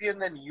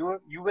European and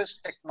US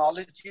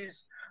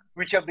technologies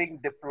which are being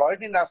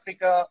deployed in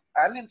Africa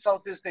and in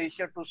Southeast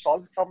Asia to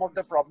solve some of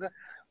the problems.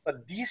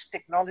 But these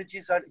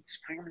technologies are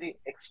extremely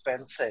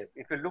expensive.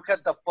 If you look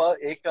at the per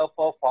acre,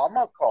 per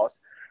farmer cost,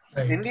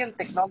 Right. Indian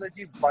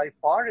technology by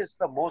far is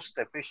the most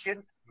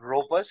efficient,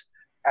 robust,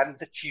 and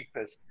the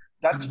cheapest.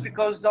 That's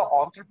because the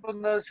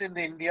entrepreneurs in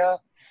India,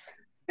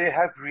 they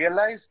have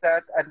realized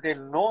that, and they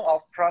know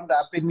upfront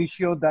ab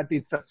initio that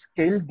it's a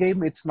scale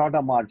game, it's not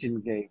a margin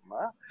game.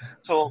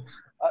 So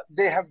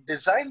they have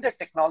designed the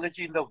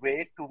technology in a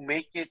way to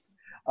make it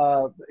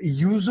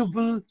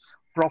usable,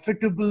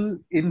 profitable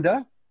in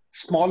the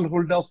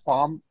smallholder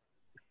farm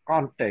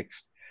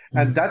context.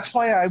 And that's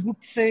why I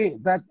would say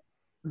that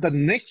the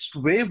next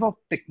wave of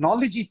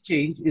technology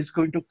change is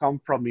going to come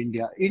from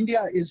India.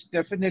 India is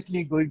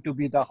definitely going to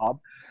be the hub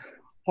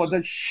for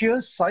the sheer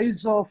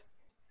size of,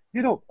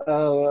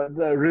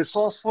 the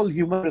resourceful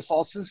human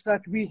resources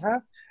that we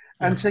have.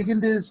 And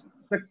second is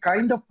the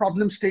kind of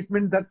problem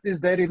statement that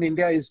is there in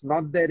India is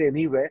not there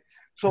anywhere.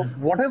 So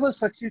whatever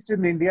succeeds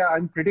in India,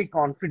 I'm pretty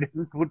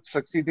confident would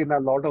succeed in a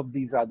lot of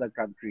these other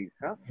countries.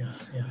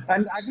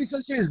 And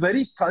agriculture is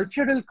very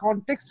cultural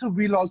context. So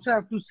we'll also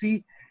have to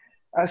see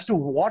as to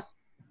what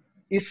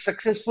is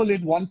successful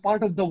in one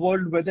part of the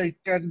world, whether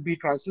it can be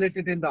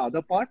translated in the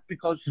other part,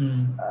 because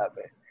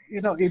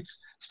it's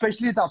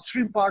especially the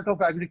upstream part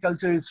of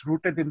agriculture is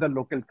rooted in the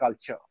local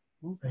culture.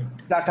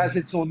 That has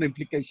its own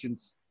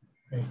implications.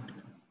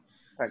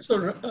 Right.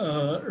 So,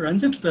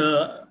 Ranjit,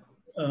 the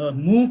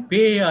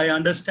MoPay, I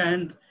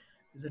understand,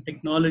 is a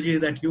technology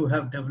that you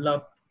have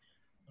developed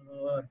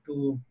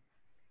to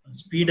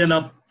speeden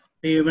up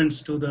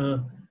payments to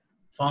the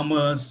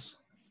farmers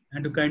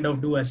and to kind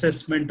of do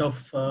assessment of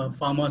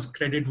farmers'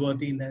 credit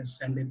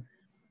worthiness and in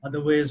other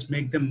ways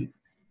make them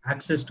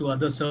access to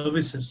other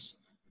services.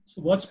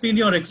 So what's been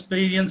your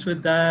experience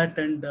with that,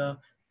 and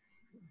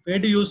where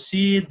do you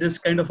see this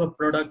kind of a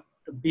product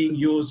being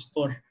used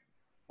for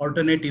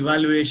alternate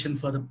evaluation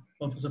for the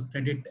purpose of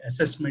credit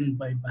assessment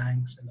by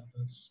banks and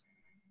others?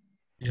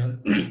 Yeah,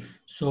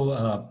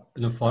 so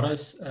for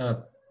us,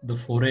 the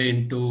foray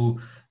into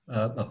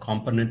a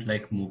component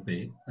like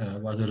MoPay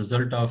was a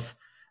result of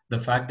the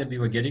fact that we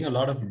were getting a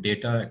lot of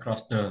data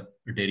across the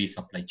dairy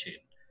supply chain,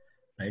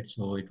 right?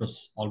 So it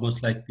was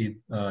almost like we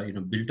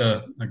built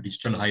a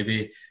digital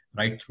highway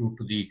right through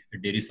to the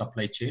dairy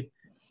supply chain,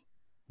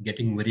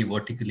 getting very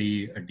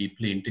vertically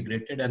deeply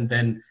integrated, and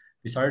then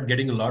we started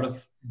getting a lot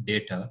of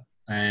data.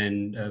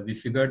 And we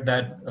figured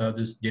that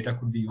this data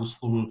could be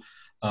useful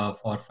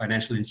for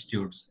financial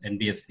institutes,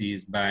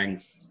 NBFCs,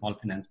 banks, small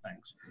finance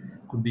banks.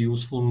 Could be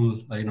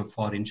useful,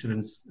 for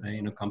insurance,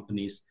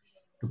 companies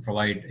to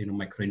provide,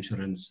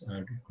 microinsurance.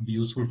 Could be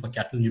useful for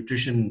cattle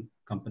nutrition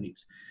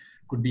companies.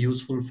 Could be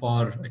useful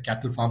for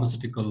cattle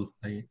pharmaceutical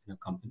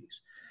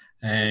companies.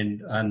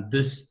 And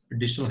this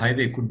digital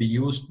highway could be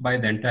used by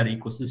the entire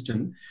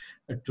ecosystem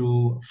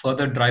to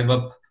further drive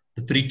up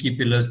the three key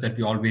pillars that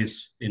we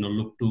always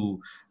look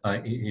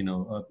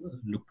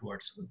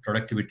towards: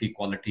 productivity,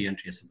 quality, and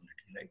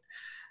traceability, right?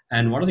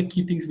 And one of the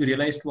key things we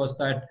realized was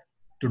that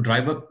to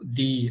drive up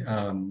the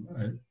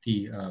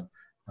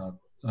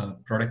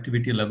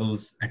productivity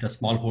levels at a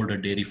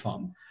smallholder dairy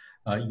farm,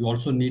 you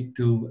also need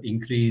to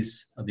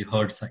increase the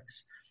herd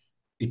size.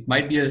 It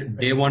might be a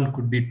day one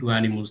could be 2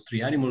 animals,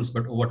 3 animals,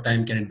 but over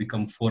time can it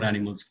become 4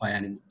 animals, 5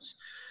 animals,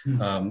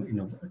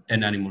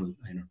 10 animal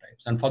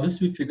types. And for this,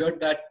 we figured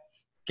that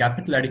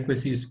capital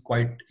adequacy is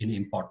quite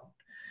important.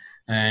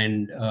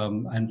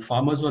 And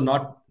farmers were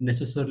not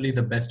necessarily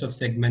the best of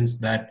segments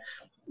that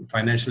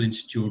financial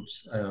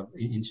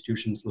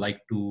institutions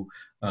like to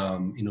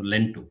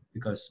lend to,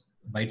 because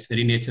by its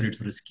very nature it's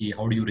risky.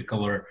 How do you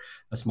recover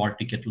a small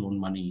ticket loan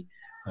money?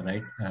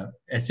 Right,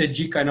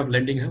 SHG kind of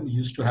lending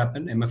used to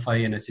happen,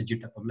 MFI and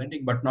SHG type of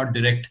lending, but not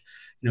direct,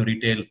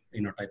 retail,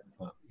 type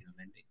of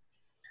lending.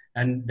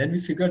 And then we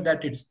figured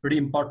that it's pretty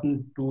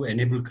important to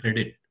enable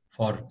credit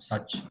for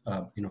such,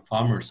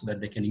 farmers, so that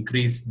they can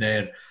increase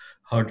their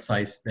herd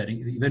size. That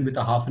even with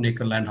a half an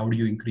acre land, how do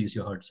you increase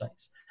your herd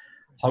size?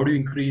 How do you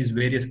increase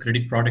various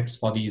credit products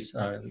for these,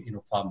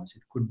 farmers?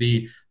 It could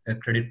be a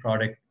credit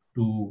product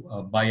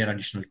to buy an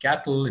additional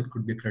cattle. It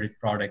could be a credit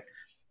product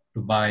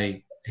to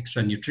buy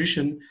extra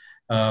nutrition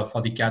for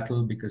the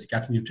cattle, because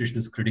cattle nutrition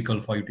is critical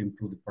for you to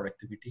improve the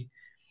productivity.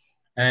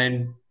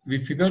 And we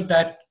figured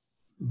that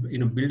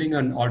building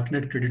an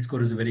alternate credit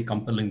score is a very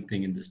compelling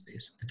thing in this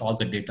space with all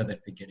the data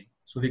that we're getting.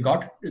 So we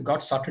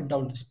got started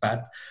down this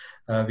path.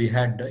 We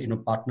had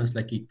partners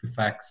like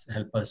Equifax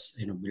help us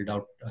build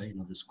out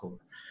the score.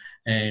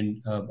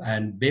 And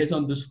based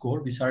on this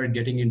score, we started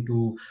getting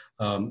into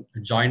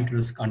joint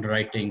risk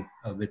underwriting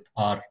with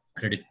our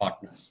credit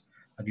partners.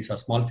 These are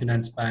small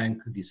finance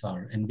bank, these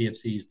are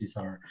NBFCs, these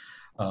are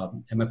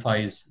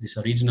MFIs, these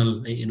are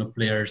regional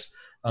players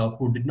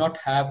who did not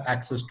have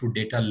access to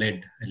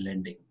data-led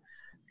lending,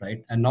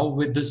 right? And now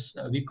with this,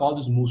 we call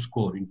this MOVE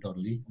score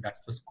internally.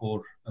 That's the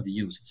score we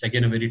use. It's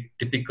again a very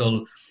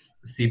typical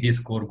CB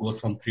score goes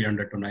from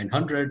 300 to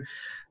 900.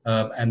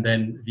 And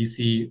then we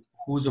see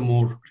who's a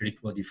more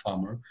creditworthy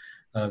farmer,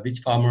 which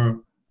farmer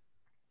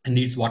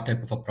needs what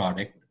type of a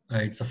product.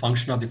 It's a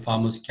function of the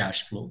farmer's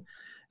cash flow.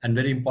 And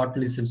very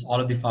importantly, since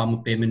all of the farmer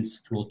payments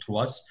flow through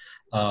us,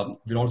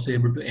 we're also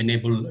able to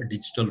enable a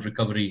digital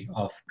recovery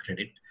of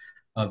credit,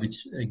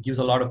 which gives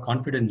a lot of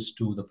confidence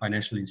to the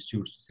financial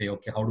institutes to say,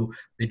 okay,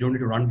 they don't need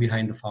to run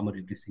behind the farmer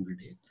every single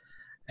day.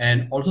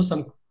 And also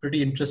some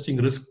pretty interesting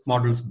risk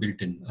models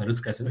built in, a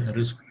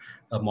risk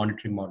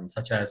monitoring model,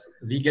 such as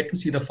we get to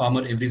see the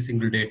farmer every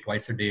single day,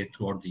 twice a day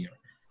throughout the year.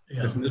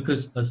 Because milk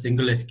is a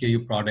single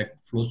SKU product,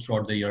 flows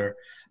throughout the year.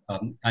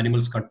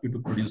 Animals continue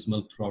to produce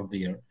milk throughout the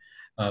year.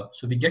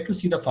 So we get to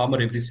see the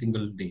farmer every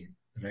single day,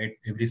 right?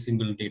 Every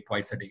single day,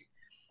 twice a day.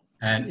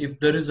 And if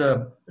there is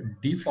a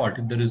default,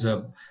 if there is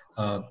a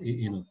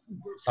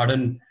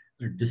sudden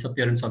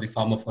disappearance of the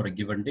farmer for a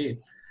given day,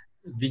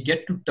 we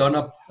get to turn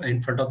up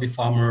in front of the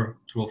farmer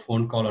through a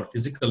phone call or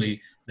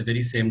physically the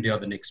very same day or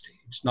the next day.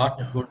 It's not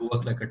going to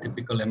work like a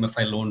typical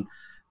MFI loan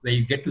where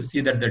you get to see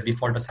that the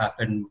default has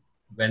happened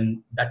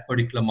when that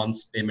particular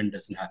month's payment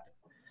doesn't happen.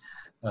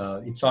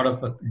 It's sort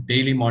of a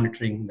daily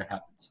monitoring that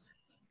happens.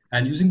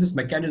 And using this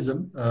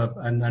mechanism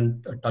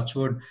and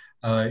touchwood,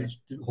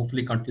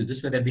 hopefully continue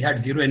this way, that we had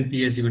 0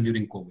 NPAs even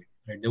during COVID.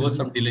 Right? There were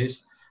some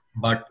delays,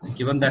 but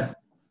given that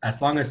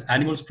as long as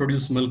animals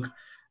produce milk,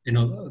 be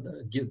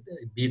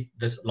it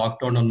this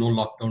lockdown or no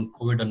lockdown,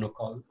 COVID or no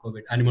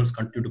COVID, animals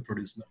continue to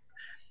produce milk.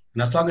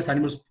 And as long as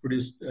animals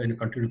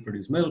continue to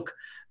produce milk,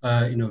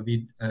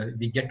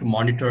 we get to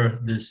monitor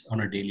this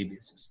on a daily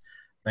basis,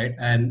 right?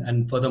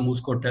 And further,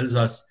 MooScore tells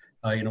us,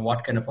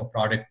 what kind of a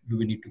product do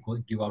we need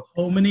to give out?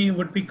 How many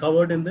would be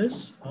covered in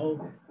this?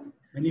 How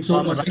many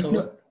farmers are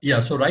covered?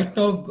 So right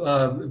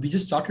now, we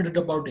just started it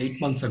about 8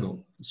 months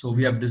ago. So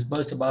we have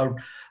disbursed about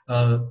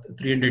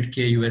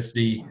 300K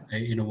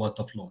USD, worth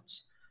of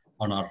loans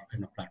on our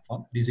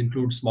platform. These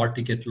include small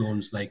ticket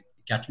loans like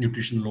cattle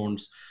nutrition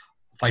loans,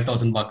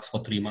 $5,000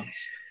 for 3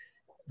 months.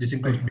 This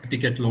includes big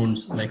ticket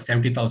loans like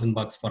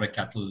 $70,000 for a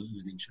cattle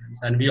insurance.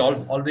 And we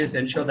always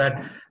ensure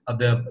that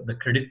the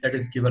credit that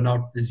is given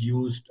out is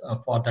used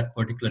for that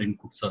particular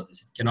input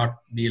service. It cannot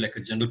be like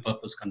a general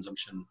purpose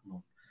consumption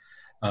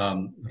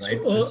loan.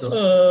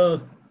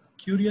 Right?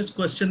 Curious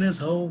question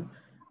is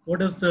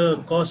what is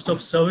the cost of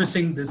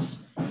servicing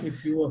this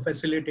if you are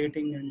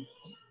facilitating and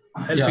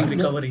helping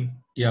recovery?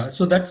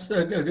 So that's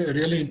a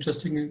really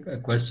interesting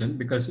question,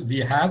 because we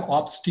have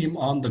ops team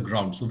on the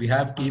ground. So we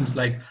have teams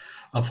like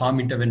a farm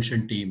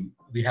intervention team.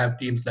 We have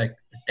teams like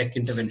tech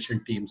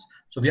intervention teams.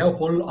 So we have a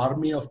whole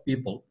army of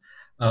people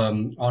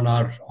on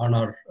our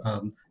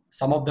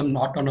some of them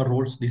not on our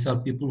roles. These are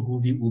people who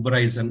we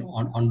Uberize and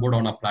onboard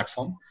on our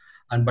platform.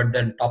 But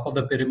then top of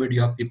the pyramid,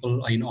 you have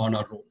people on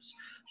our roles.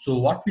 So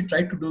what we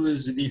try to do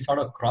is we sort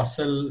of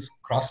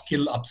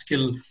cross-skill,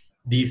 upskill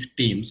these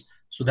teams,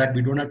 so that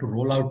we don't have to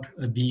roll out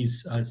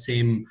these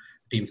same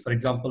teams. For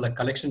example, a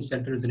collection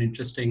center is an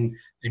interesting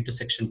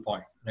intersection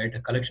point, right? A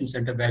collection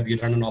center where we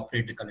run and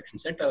operate the collection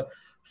center.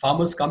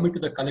 Farmers come into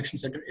the collection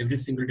center every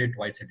single day,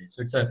 twice a day.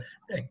 So it's a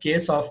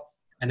case of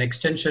an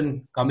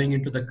extension coming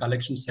into the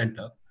collection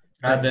center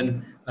rather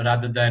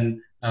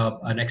than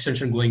an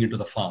extension going into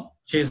the farm.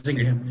 Chasing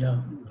him,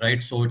 yeah.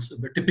 Right. So it's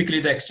typically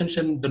the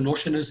extension, the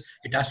notion is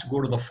it has to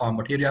go to the farm.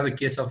 But here you have a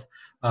case of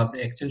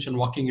the extension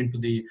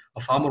a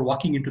farmer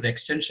walking into the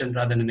extension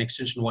rather than an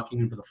extension walking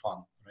into the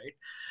farm. Right.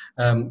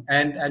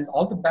 And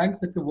all the banks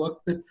that we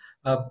work with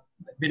have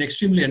been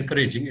extremely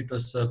encouraging. It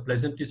was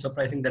pleasantly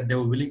surprising that they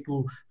were willing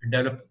to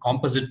develop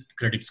composite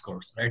credit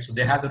scores. Right. So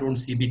they have their own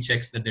CB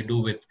checks that they do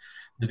with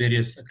the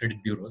various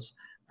credit bureaus.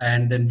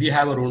 And then we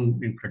have our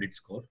own credit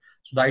score.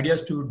 So the idea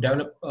is to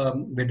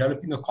we're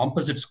developing a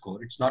composite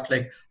score. It's not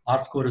like our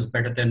score is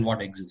better than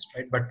what exists,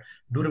 right? But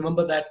do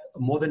remember that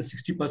more than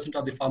 60%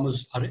 of the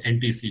farmers are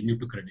NTC, new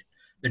to credit.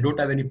 They don't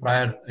have any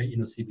prior,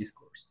 CB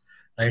scores,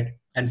 right?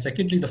 And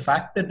secondly, the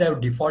fact that they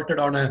have defaulted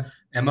on a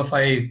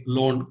MFI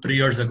loan 3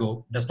 years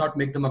ago does not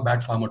make them a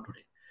bad farmer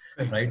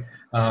today, right?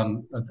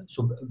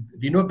 So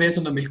we know based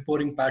on the milk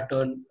pouring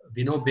pattern,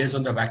 we know based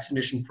on the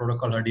vaccination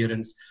protocol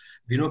adherence,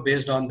 we know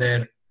based on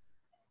their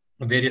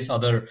various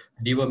other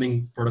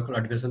deworming protocol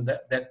advice, and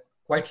they're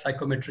quite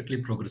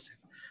psychometrically progressive,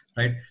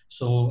 right?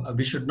 So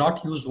we should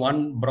not use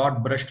one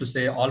broad brush to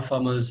say all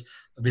farmers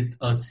with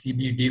a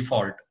CB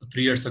default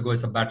 3 years ago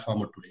is a bad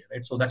farmer today,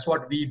 right? So that's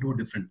what we do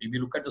differently. We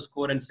look at the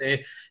score and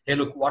say, hey,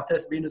 look, what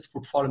has been his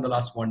footfall in the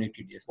last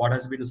 180 days? What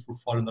has been his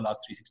footfall in the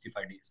last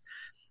 365 days?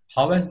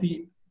 How has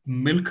the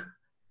milk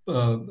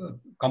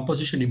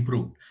composition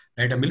improved,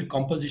 right? A milk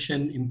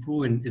composition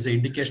improvement is an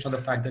indication of the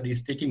fact that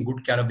he's taking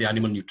good care of the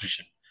animal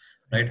nutrition.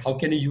 Right? How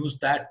can he use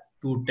that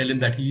to tell him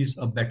that he's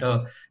a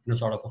better,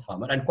 sort of a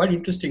farmer? And quite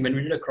interesting, when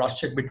we did a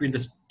cross-check between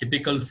this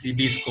typical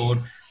CB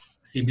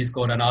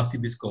score and our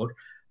CB score,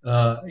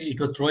 it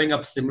was throwing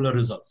up similar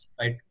results,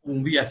 right?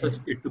 Whom we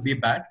assessed it to be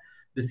bad,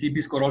 the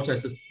CB score also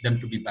assessed them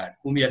to be bad.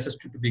 Whom we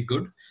assessed it to be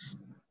good,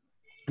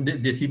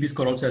 the CB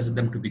score also has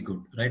them to be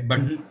good, right?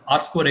 But our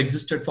score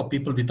existed for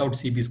people without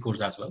CB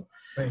scores as well.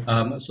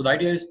 Right. So the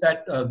idea is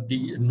that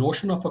the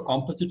notion of a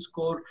composite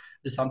score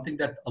is something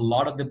that a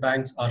lot of the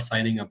banks are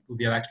signing up to.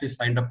 We have actually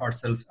signed up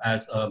ourselves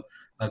as a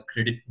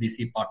credit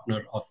BC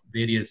partner of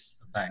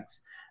various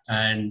banks,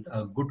 and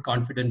good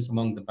confidence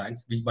among the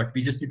banks. But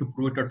we just need to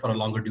prove it out for a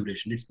longer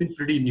duration. It's been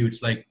pretty new.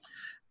 It's like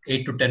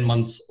 8 to 10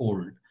 months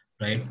old,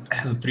 right?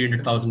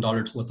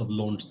 $300,000 worth of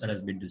loans that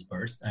has been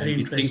disbursed, and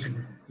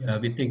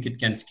we think it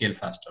can scale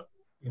faster.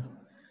 Yeah.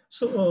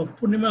 So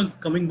Purnima,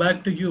 coming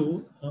back to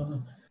you,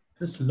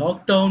 this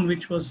lockdown,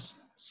 which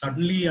was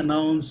suddenly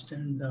announced,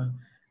 and there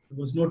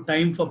was no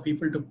time for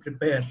people to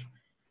prepare,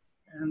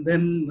 and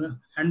then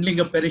handling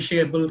a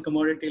perishable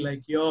commodity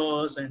like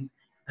yours and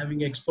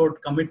having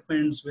export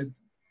commitments with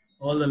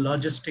all the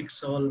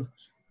logistics all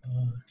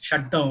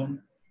shut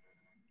down.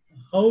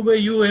 How were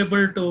you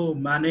able to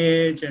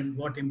manage, and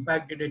what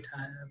impact did it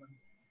have?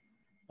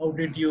 How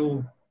did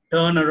you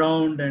turn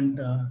around and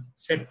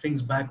set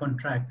things back on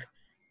track?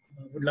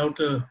 Would love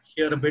to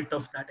hear a bit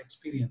of that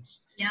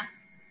experience. Yeah.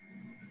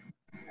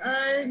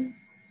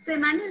 So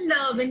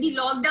Emmanuel, when the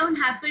lockdown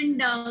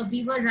happened,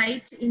 we were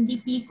right in the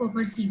peak of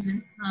our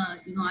season.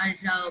 Our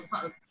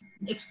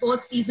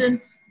export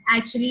season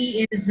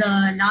actually is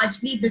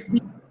largely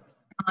between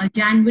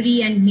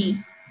January and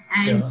May,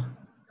 and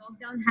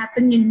lockdown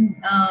happened in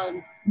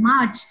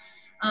March.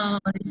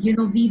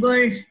 We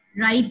were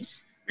right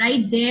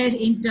there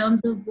in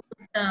terms of both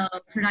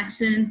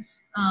production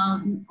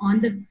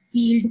on the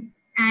field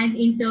and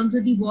in terms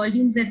of the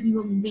volumes that we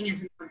were moving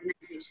as an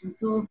organization.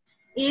 So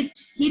it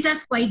hit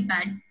us quite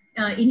bad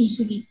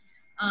initially.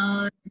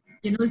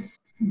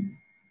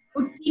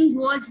 Good thing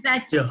was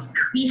that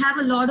we have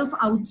a lot of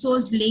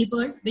outsourced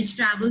labor which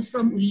travels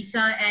from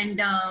Orissa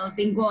and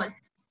Bengal.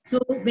 So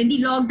when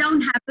the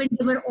lockdown happened,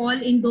 they were all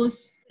in those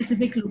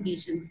specific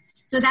locations.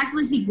 So that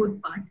was the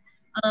good part.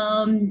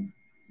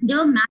 There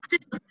were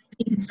massive supply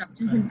chain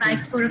disruptions. In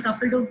fact, for a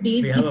couple of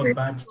days, the port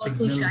was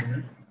also shut.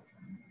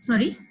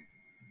 Sorry?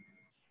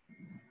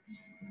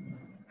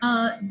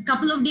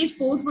 Couple of days,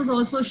 port was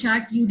also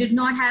shut. You did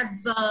not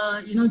have,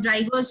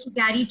 drivers to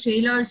carry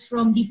trailers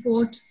from the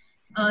port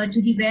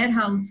to the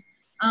warehouse.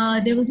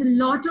 There was a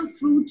lot of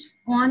fruit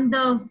on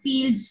the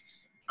fields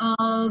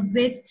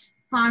with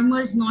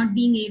farmers not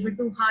being able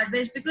to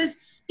harvest because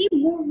the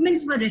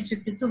movements were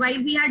restricted. So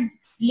while we had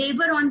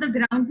labor on the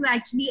ground to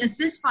actually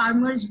assist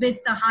farmers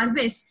with the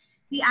harvest,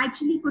 we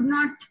actually could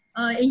not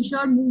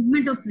ensure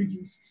movement of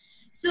produce.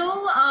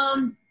 So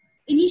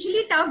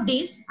initially tough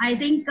days. I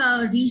think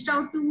reached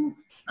out to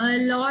a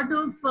lot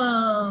of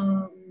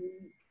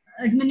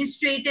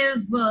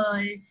administrative,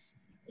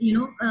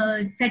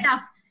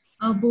 setup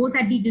both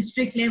at the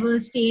district level,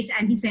 state,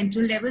 and the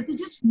central level to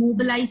just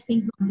mobilize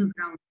things on the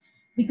ground.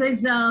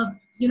 Because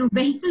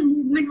vehicle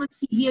movement was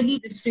severely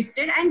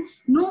restricted and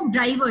no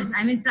drivers.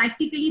 I mean,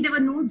 practically there were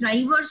no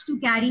drivers to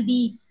carry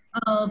the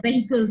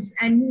vehicles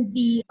and move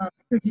the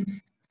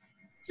produce.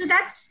 So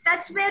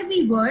that's where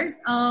we were.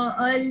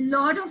 A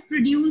lot of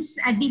produce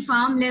at the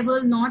farm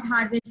level not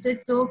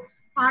harvested. So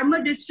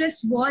farmer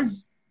distress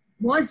was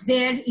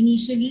there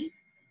initially.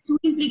 Two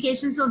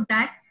implications of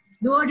that: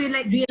 lower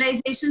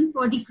realization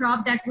for the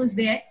crop that was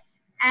there,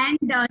 and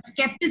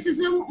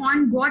skepticism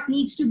on what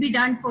needs to be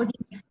done for the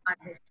next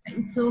harvest.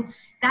 Right? So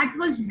that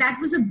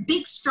was a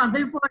big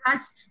struggle for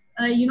us.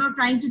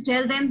 Trying to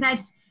tell them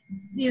that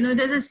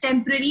this is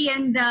temporary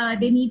and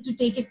they need to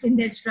take it in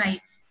their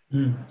stride.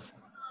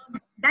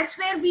 That's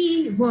where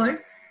we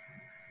were.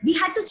 We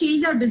had to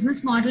change our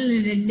business model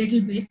a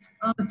little bit.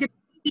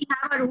 Typically, we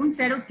have our own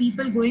set of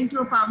people going to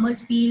a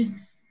farmer's field,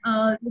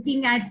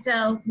 looking at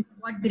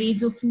what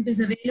grades of fruit is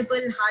available,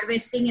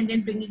 harvesting, and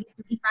then bringing it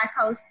to the pack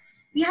house.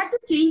 We had to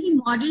change the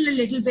model a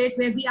little bit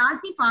where we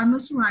asked the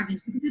farmers to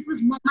harvest because it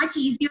was much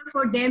easier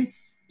for them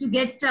to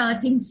get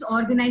things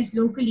organized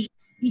locally.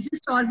 We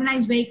just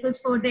organized vehicles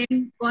for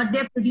them, got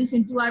their produce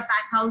into our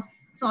pack house,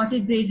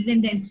 sorted, graded,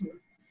 and then sold.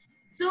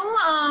 So,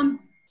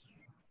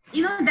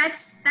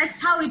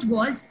 that's how it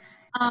was.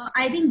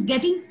 I think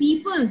getting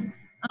people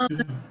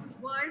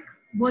work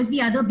was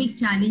the other big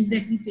challenge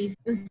that we faced.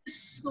 There was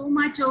just so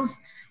much of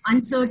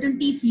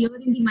uncertainty, fear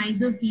in the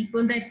minds of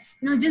people that,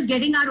 just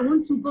getting our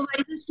own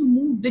supervisors to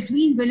move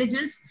between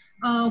villages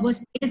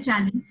was quite a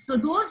challenge. So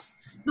those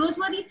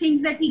were the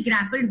things that we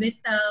grappled with.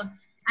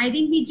 I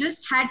think we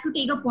just had to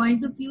take a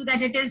point of view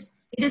that it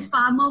is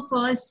farmer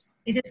first,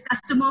 it is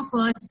customer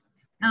first,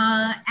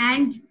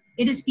 and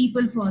it is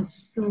people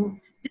first. So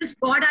just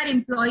got our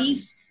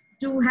employees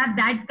to have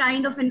that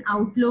kind of an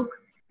outlook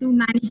to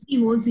manage the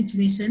whole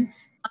situation.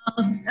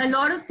 A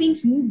lot of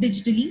things move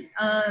digitally.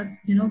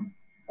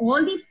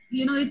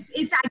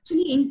 It's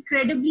actually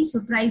incredibly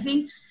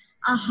surprising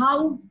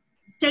how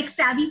tech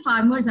savvy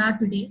farmers are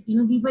today.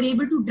 We were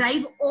able to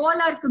drive all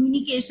our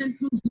communication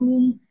through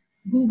Zoom,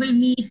 Google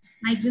Meet,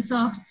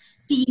 Microsoft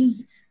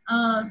Teams,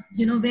 where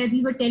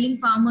we were telling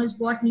farmers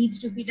what needs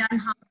to be done,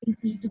 how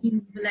things need to be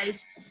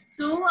mobilized.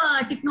 So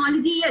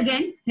technology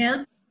again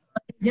helped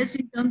just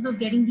in terms of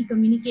getting the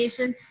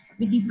communication.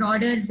 with the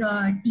broader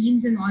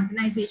teams and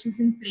organizations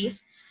in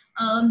place.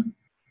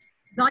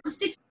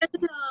 Logistics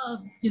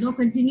still,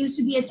 continues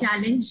to be a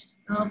challenge.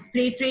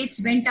 Freight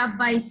rates went up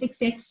by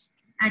 6x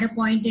at a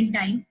point in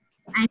time,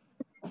 and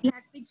we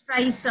had fixed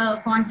price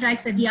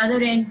contracts at the other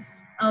end,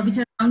 which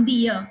are around the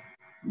year.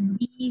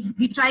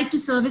 We tried to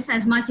service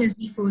as much as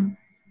we could.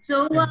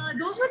 So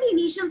those were the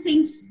initial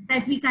things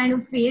that we kind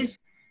of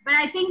faced. But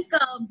I think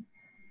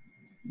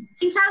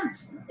things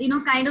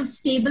have kind of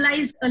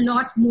stabilized a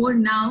lot more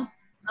now.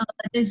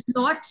 There's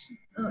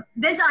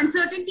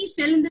uncertainty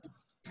still in this,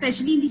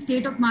 especially in the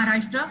state of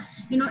Maharashtra.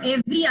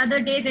 Every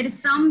other day there is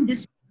some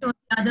district or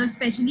the other,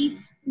 especially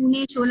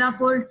Pune,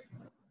 Sholapur,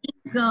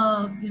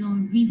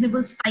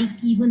 reasonable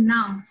spike even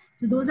now.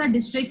 So those are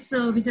districts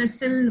which are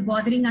still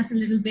bothering us a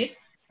little bit.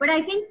 But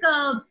I think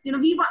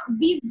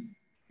we've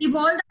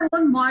evolved our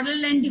own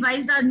model and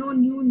devised our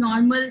own new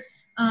normal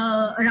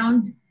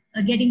around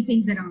getting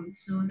things around.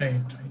 So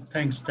right.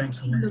 Thanks a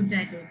lot. Looked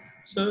at it.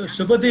 So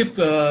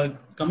Shubhadeep,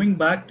 coming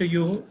back to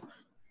you,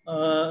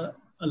 a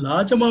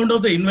large amount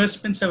of the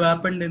investments have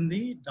happened in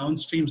the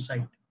downstream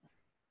side.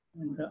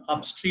 And the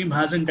upstream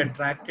hasn't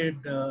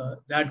attracted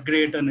that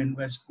great an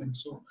investment.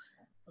 So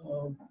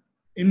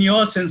in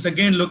your sense,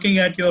 again, looking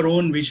at your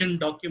own vision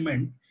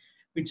document,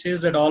 which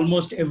says that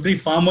almost every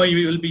farmer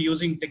you will be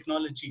using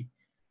technology,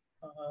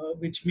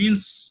 which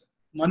means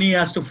money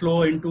has to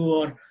flow into,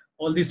 or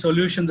all these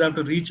solutions have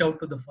to reach out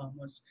to the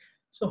farmers.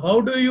 So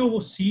how do you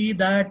see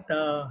that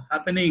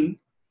happening?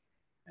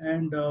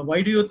 And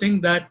why do you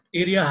think that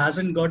area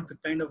hasn't got the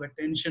kind of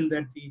attention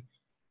that the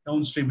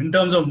downstream, in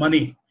terms of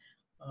money,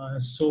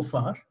 so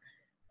far?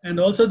 And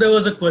also there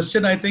was a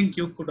question I think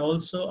you could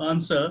also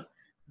answer.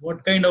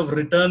 What kind of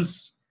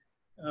returns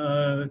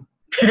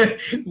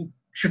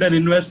should an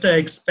investor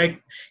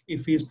expect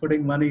if he's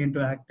putting money into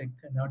AgTech?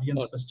 An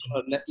audience question.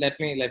 Let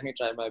me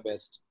try my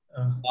best.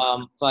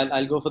 So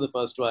I'll go for the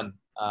first one,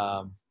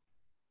 the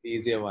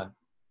easier one.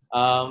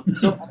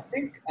 So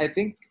I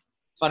think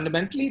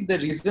fundamentally the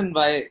reason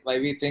why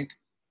we think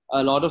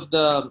a lot of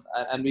the,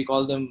 and we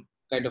call them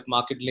kind of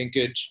market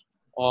linkage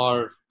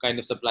or kind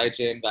of supply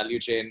chain, value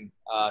chain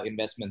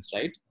investments,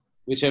 right,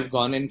 which have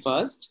gone in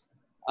first.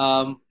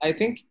 I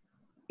think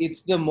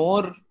it's the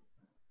more,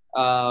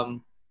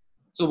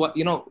 so what,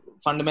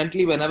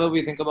 fundamentally, whenever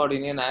we think about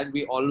Indian ag,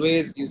 we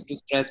always used to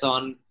stress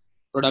on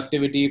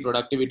productivity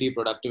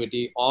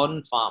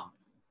on farm.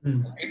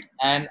 Right?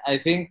 And I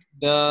think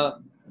the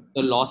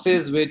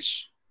losses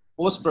which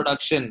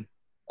post-production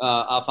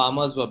our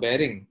farmers were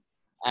bearing,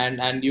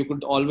 and you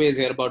could always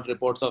hear about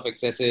reports of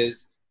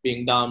excesses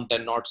being dumped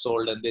and not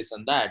sold and this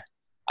and that.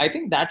 I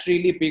think that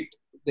really piqued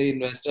the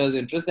investors'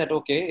 interest that,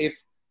 okay,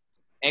 if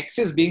X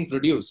is being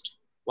produced,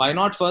 why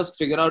not first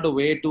figure out a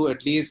way to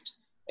at least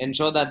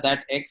ensure that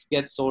that X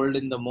gets sold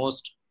in the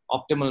most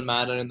optimal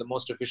manner, in the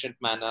most efficient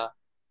manner.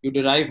 You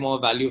derive more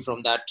value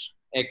from that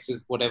X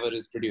is whatever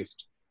is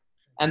produced.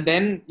 And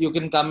then you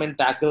can come and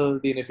tackle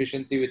the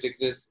inefficiency which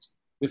exists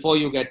before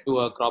you get to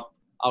a crop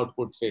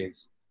output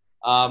phase.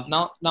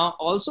 Now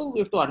also we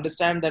have to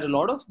understand that a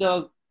lot of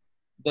the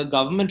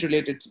government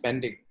related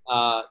spending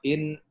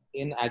in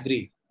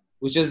agri,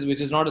 which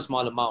is not a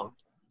small amount.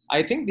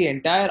 I think the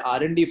entire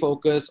R&D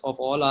focus of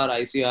all our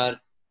ICR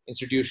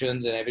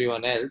institutions and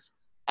everyone else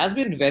has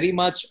been very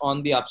much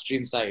on the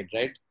upstream side,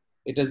 right?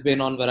 It has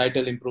been on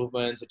varietal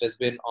improvements. It has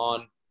been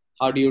on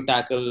how do you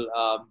tackle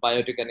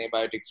biotic and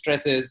abiotic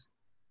stresses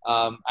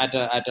at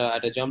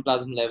a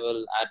germplasm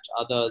level, at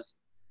others.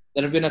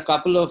 There have been a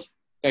couple of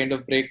kind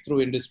of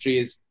breakthrough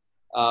industries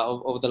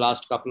over the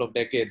last couple of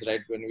decades,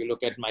 right? When we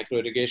look at micro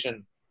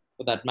irrigation,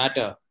 for that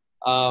matter,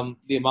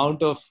 the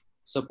amount of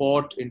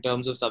support in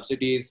terms of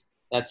subsidies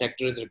that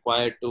sector is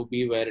required to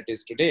be where it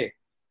is today.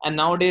 And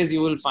nowadays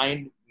you will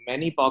find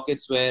many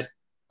pockets where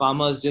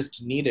farmers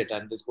just need it.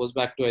 And this goes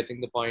back to, I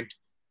think, the point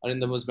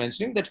Arindam was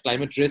mentioning, that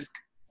climate risk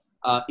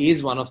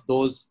is one of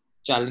those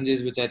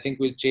challenges which I think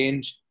will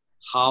change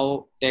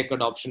how tech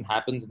adoption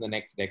happens in the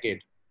next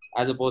decade,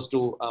 as opposed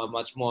to a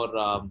much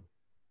more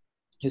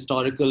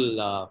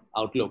historical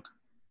outlook.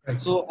 Right.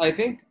 So I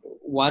think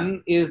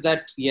one is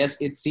that, yes,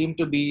 it seemed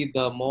to be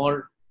the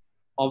more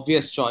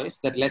obvious choice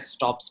that let's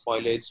stop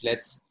spoilage,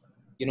 let's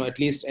at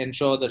least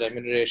ensure the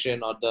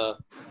remuneration or the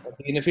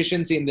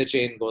inefficiency in the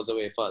chain goes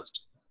away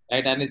first,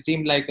 right? And it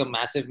seemed like a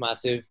massive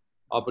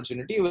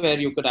opportunity where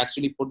you could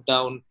actually put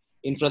down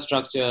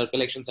infrastructure,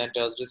 collection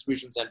centers,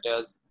 distribution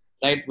centers,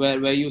 right,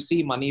 where you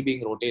see money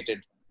being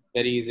rotated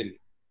very easily.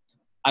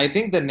 I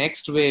think the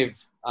next wave,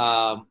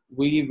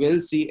 we will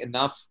see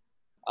enough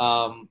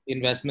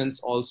investments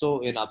also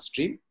in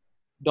upstream.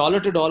 Dollar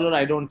to dollar,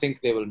 I don't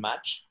think they will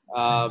match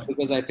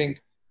because I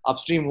think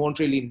upstream won't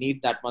really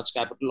need that much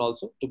capital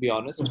also, to be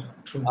honest.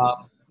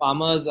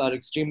 Farmers are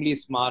extremely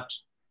smart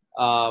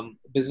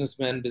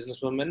businessmen,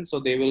 businesswomen, so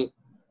they will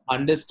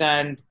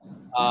understand,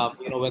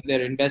 when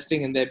they're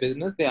investing in their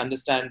business, they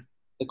understand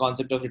the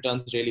concept of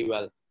returns really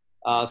well,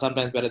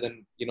 sometimes better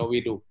than,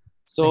 we do.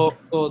 So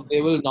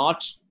they will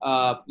not,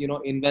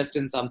 invest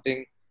in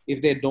something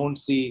if they don't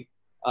see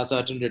a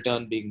certain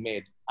return being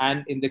made.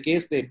 And in the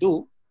case they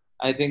do,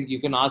 I think you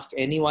can ask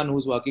anyone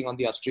who's working on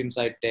the upstream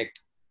side tech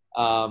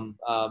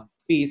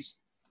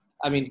piece.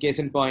 I mean, case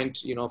in point,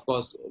 of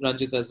course,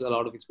 Ranjit has a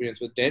lot of experience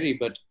with dairy,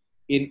 but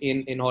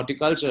in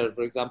horticulture,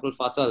 for example,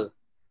 Fasal,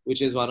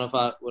 which is one of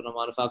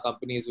our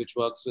companies which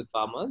works with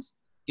farmers,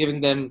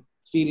 giving them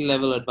field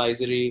level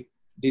advisory,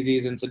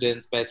 disease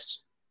incidents,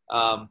 pest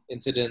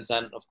incidents,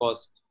 and of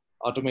course,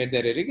 automate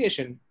their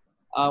irrigation.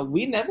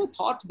 We never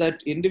thought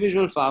that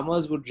individual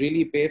farmers would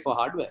really pay for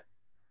hardware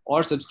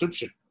or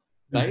subscription,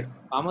 right?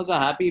 Farmers are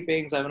happy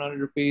paying 700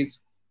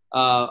 rupees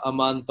a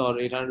month or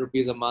 800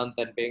 rupees a month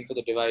and paying for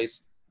the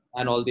device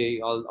and all the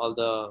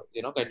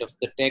kind of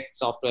the tech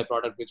software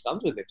product which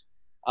comes with it,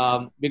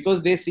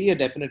 because they see a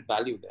definite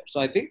value there. So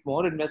I think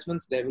more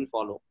investments there will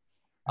follow.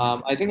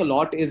 I think a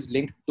lot is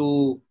linked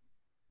to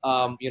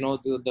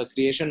the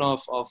creation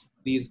of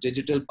these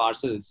digital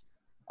parcels,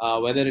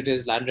 whether it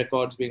is land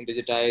records being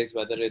digitized,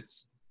 whether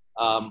it's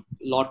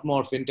lot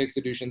more fintech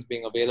solutions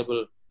being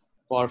available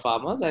for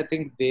farmers. I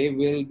think they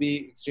will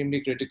be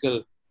extremely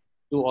critical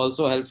to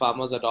also help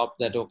farmers adopt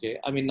that. Okay,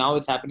 I mean, now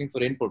it's happening for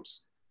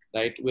inputs,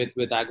 right? With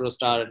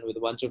AgroStar and with a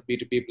bunch of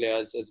B2B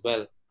players as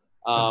well.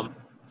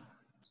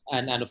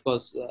 And of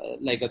course,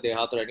 like a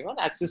Dehat or anyone,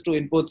 access to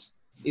inputs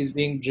is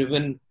being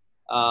driven,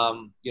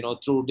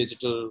 through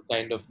digital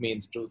kind of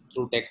means,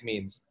 through tech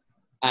means.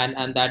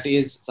 And that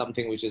is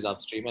something which is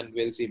upstream, and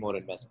we'll see more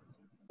investments.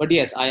 But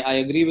yes, I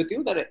agree with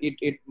you that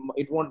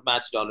it won't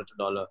match dollar to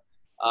dollar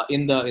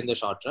in the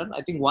short run.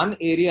 I think one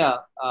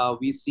area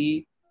we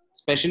see,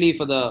 especially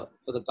for the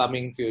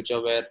coming future,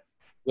 where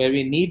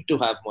we need to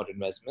have more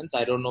investments,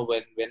 I don't know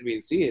when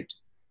we'll see it,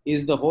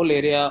 is the whole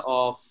area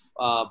of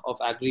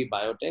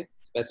agri-biotech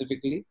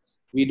specifically.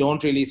 We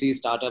don't really see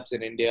startups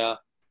in India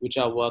which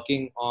are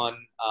working on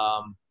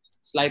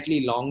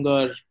slightly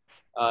longer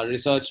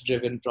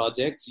research-driven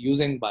projects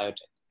using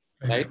biotech,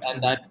 right?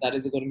 And that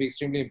is going to be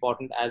extremely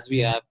important as we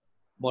have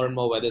more and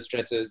more weather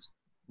stresses,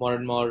 more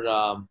and more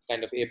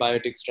kind of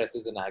abiotic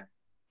stresses in ag.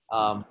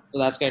 So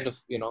that's kind of,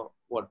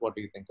 what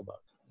do you think about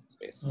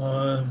space?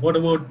 What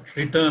about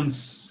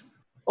returns?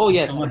 Oh,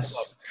 yes.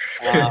 Someone's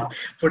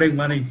putting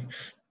money.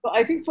 So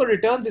I think for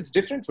returns, it's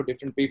different for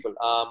different people.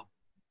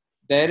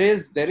 There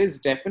is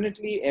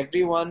definitely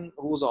everyone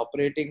who's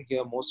operating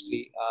here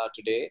mostly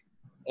today.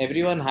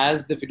 Everyone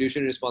has the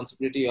fiduciary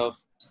responsibility of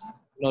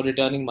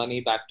returning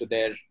money back to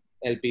their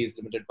LPs,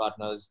 limited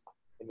partners,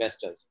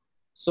 investors.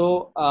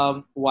 So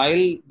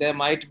while there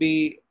might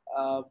be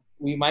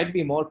we might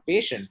be more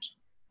patient,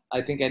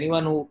 I think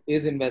anyone who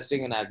is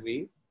investing in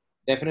agri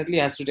definitely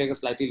has to take a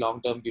slightly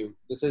long-term view.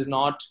 This is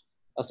not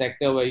a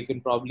sector where you can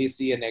probably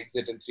see an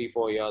exit in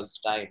 3-4 years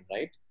time,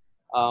 right?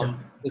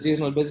 The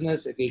seasonal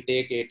business, it will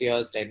take 8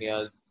 years, 10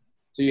 years.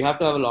 So you have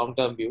to have a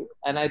long-term view.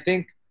 And I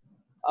think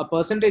a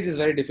percentage is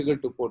very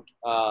difficult to put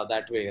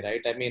that way,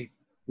 right? I mean,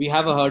 we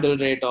have a hurdle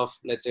rate of,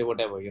 let's say,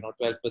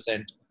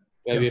 12%,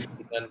 where we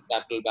return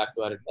capital back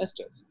to our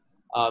investors.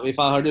 If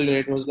our hurdle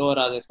rate was lower,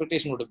 our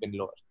expectation would have been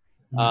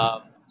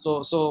lower.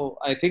 So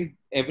I think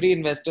every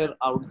investor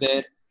out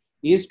there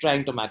is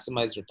trying to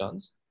maximize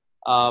returns.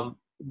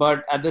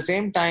 But at the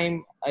same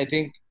time, I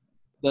think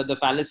the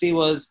fallacy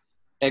was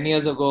 10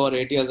 years ago or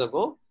 8 years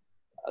ago,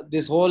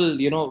 this whole,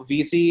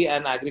 VC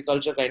and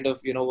agriculture kind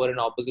of, were in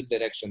opposite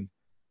directions.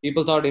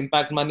 People thought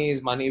impact money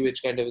is money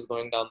which kind of is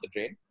going down the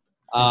drain.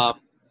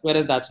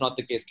 Whereas that's not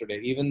the case today.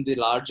 Even the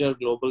larger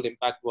global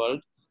impact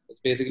world has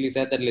basically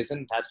said that, listen,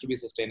 it has to be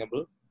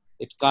sustainable.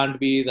 It can't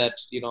be that,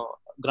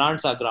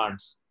 grants are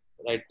grants,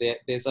 right?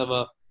 They serve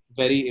a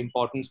very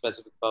important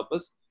specific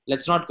purpose.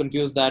 Let's not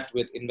confuse that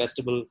with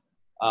investable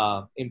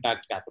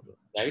impact capital,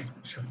 right?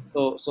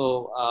 Sure.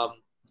 So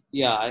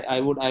I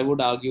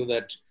would argue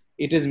that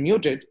it is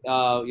muted.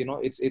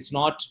 It's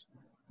not.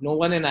 No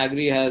one in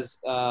agri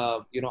has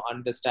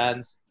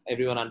understands.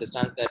 Everyone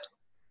understands that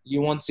you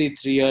won't see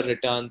 3-year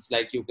returns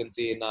like you can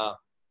see in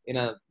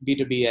a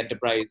B2B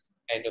enterprise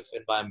kind of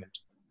environment,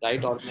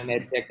 right? Or in an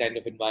edtech kind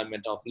of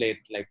environment of late,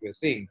 like we're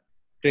seeing.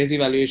 Crazy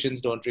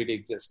valuations don't really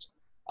exist.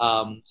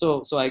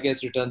 So I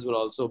guess returns will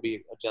also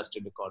be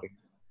adjusted accordingly.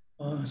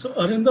 So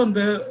Arindam,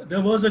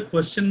 there was a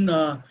question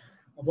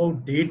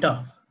about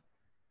data.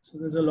 So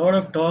there's a lot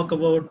of talk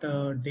about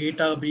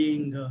data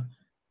being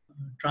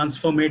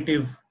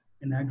transformative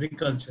in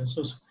agriculture.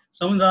 So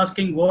someone's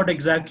asking what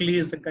exactly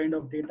is the kind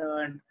of data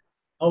and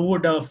how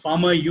would a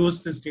farmer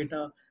use this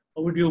data?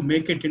 How would you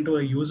make it into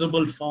a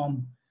usable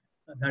form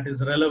that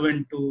is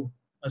relevant to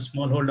a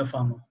smallholder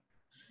farmer?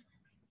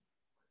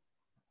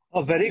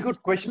 A very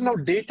good question. Now,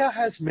 data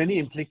has many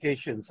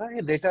implications.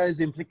 Data has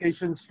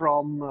implications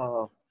from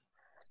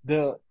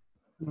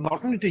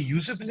not only the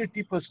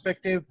usability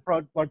perspective,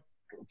 but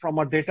from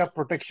a data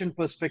protection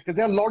perspective.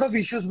 There are a lot of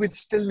issues which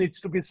still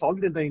needs to be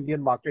solved in the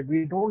Indian market.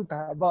 We don't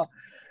have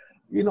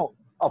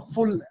a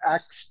full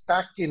act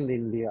stack in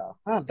India.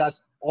 That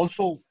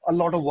also a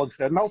lot of work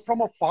there. Now,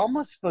 from a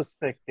farmer's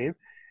perspective,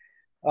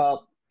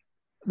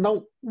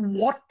 now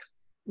what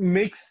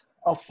makes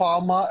a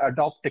farmer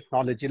adopt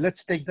technology?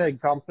 Let's take the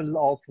example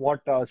of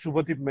what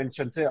Subhadeep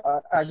mentioned, say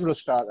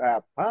AgroStar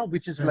app,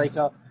 which is like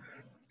a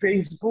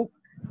Facebook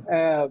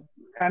uh,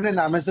 and an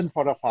Amazon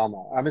for a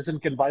farmer. Amazon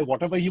can buy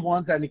whatever he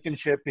wants and he can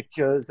share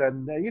pictures,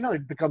 and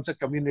it becomes a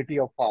community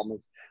of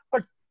farmers.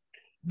 But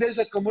there's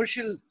a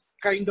commercial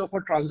kind of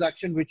a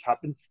transaction which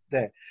happens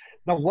there.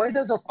 Now, why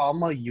does a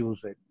farmer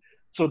use it?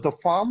 So the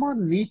farmer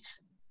needs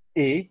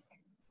a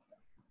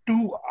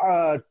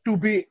to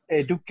be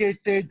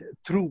educated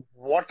through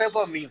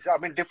whatever means. I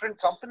mean, different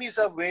companies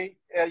are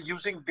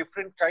using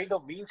different kind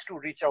of means to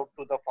reach out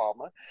to the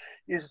farmer.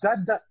 Is that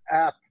the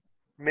app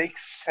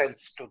makes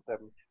sense to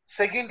them?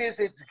 Second is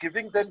it's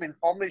giving them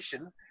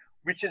information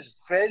which is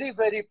very,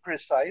 very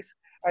precise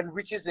and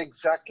which is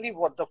exactly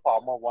what the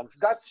farmer wants.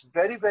 That's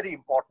very, very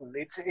important.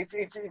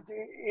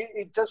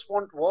 It just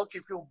won't work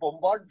if you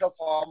bombard the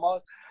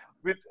farmer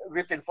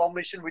with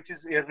information which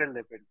is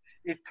irrelevant.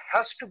 It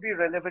has to be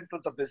relevant to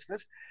the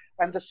business.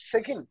 And the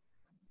second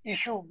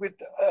issue with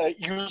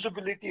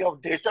usability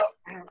of data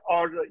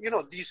or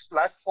these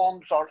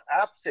platforms or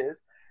apps is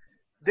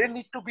they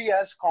need to be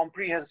as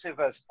comprehensive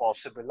as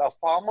possible. A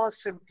farmer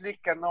simply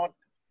cannot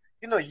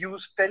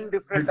use 10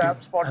 different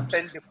apps for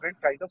 10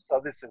 different kind of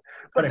services.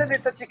 But then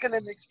it's a chicken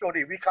and egg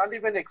story. We can't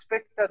even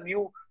expect a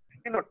new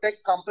tech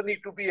company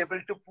to be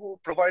able to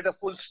provide a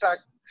full stack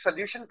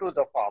solution to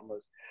the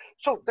farmers.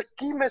 So the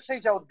key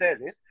message out there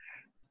is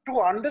to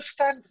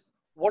understand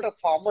what a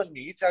farmer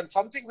needs, and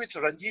something which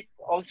Ranjit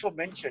also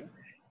mentioned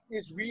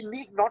is we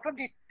need not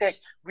only tech,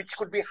 which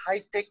could be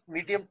high tech,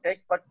 medium tech,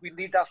 but we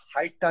need a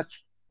high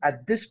touch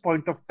at this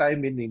point of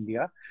time in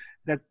India,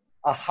 that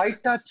a high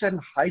touch and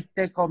high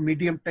tech or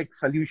medium tech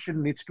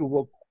solution needs to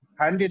work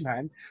hand in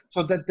hand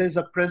so that there's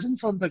a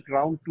presence on the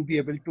ground to be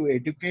able to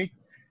educate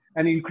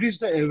and increase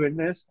the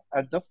awareness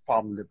at the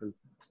farm level.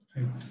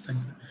 Right. Thank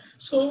you.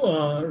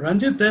 So,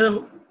 Ranjit, there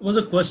was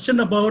a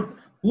question about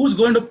who's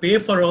going to pay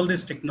for all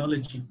this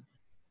technology.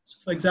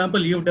 So, for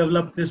example, you've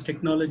developed this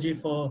technology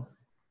for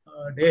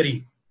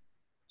dairy.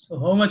 So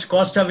how much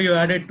cost have you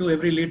added to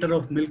every liter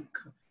of milk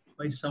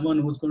by someone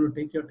who's going to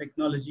take your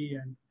technology,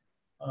 and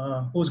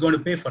who's going to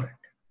pay for it?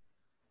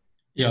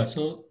 Yeah,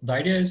 so the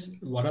idea is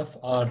one of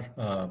our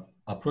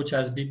approach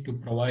has been to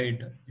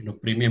provide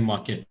premium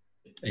market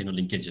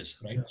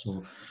linkages, right? Yeah.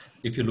 So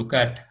if you look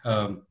at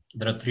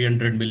there are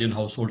 300 million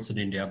households in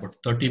India, but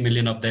 30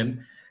 million of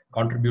them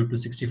contribute to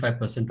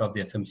 65% of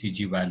the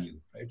FMCG value,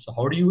 right? So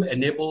how do you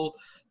enable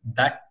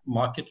that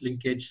market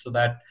linkage so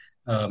that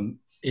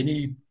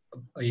any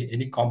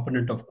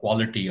component of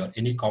quality or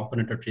any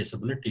component of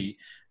traceability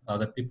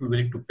that people are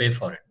willing to pay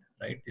for it,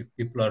 right? If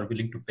people are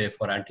willing to pay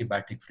for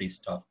antibiotic-free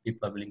stuff,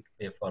 people are willing to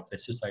pay for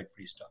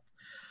pesticide-free stuff.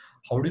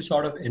 How do you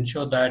sort of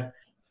ensure that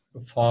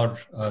for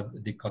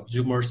the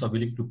consumers are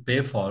willing to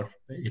pay for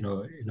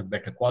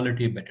better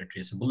quality, better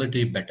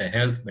traceability, better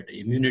health, better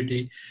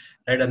immunity,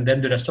 right? And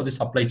then the rest of the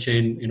supply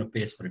chain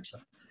pays for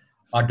itself.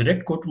 Our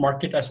direct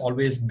go-to-market has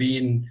always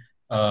been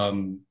a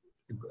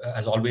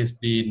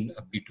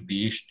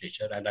B2B-ish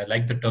nature, and I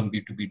like the term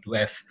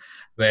B2B2F,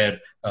 where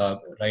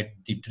right,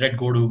 the direct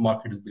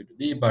go-to-market is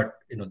B2B, but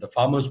the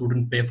farmers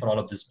wouldn't pay for all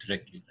of this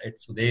directly, right?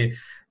 So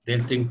they'll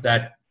think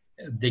that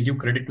they give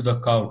credit to the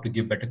cow to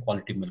give better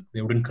quality milk.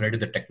 They wouldn't credit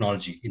the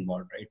technology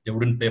involved, right? They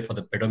wouldn't pay for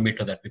the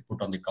pedometer that we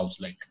put on the cow's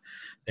leg.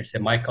 They'd say,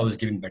 my cow is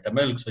giving better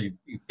milk, so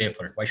you pay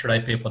for it. Why should I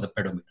pay for the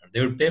pedometer?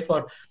 They would pay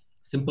for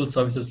simple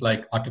services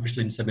like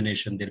artificial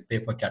insemination. They'll pay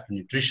for cattle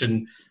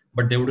nutrition,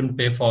 but they wouldn't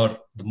pay for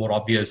the more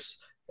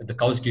obvious, the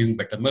cow is giving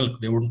better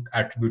milk. They wouldn't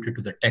attribute it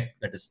to the tech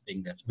that is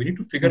being there. So we need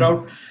to figure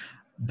out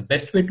the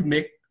best way to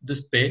make this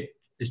pay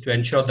is to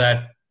ensure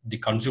that the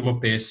consumer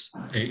pays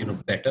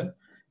better.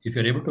 If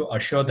you're able to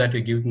assure that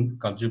you're giving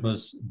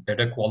consumers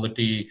better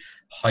quality,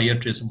 higher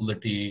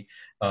traceability,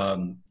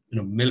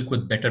 milk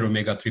with better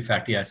omega-3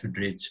 fatty acid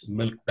rates,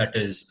 milk that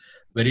is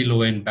very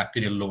low in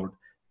bacterial load,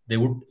 they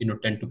would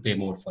tend to pay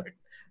more for it.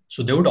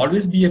 So there would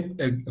always be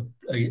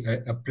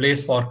a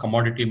place for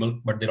commodity milk,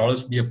 but there'll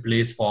always be a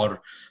place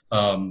for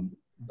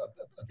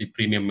the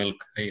premium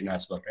milk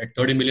as well. Right?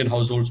 30 million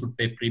households would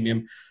pay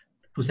premium.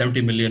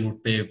 270 million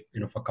would pay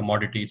for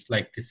commodity. It's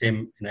like the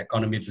same in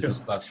economy, business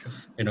class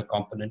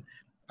component.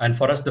 And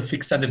for us, the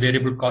fixed and the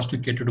variable cost to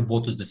cater to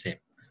both is the same,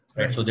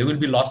 right? So there will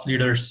be loss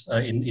leaders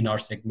in our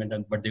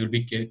segment, but there will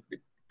be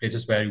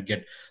places where you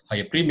get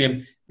higher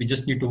premium. We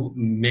just need to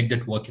make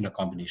that work in a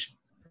combination.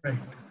 Right.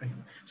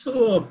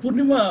 So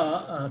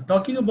Purnima,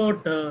 talking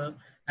about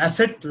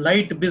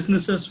asset-light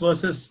businesses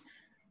versus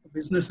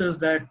businesses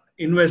that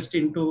invest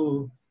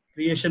into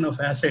creation of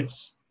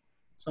assets.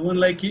 Someone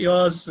like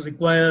yours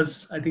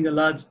requires, I think, a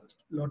lot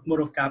more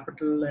of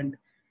capital and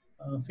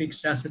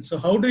fixed assets. So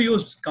how do you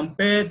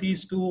compare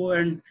these two?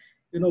 And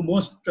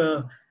most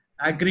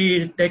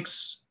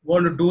agri-techs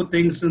want to do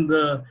things in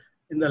the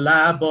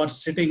lab or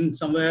sitting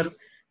somewhere,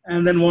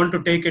 and then want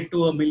to take it to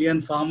 1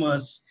 million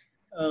farmers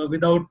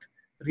without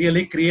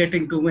really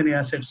creating too many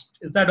assets.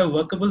 Is that a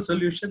workable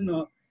solution,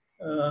 or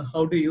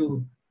how do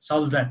you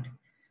solve that?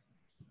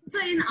 So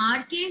in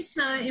our case,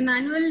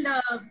 Emmanuel,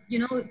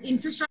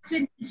 infrastructure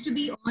needs to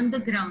be on the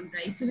ground,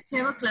 right? So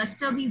whichever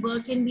cluster we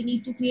work in, we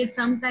need to create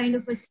some kind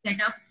of a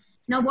setup.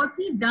 Now, what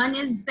we've done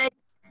is that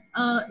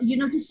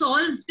to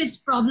solve this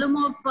problem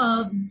of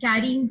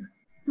carrying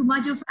too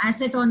much of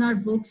asset on our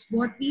books,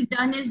 what we've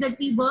done is that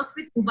we work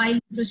with mobile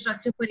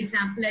infrastructure, for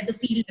example, at the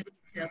field level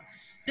itself.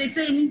 So it's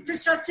an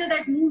infrastructure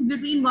that moves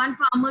between one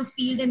farmer's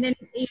field, and then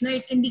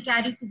it can be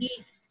carried to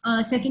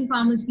the second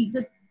farmer's field.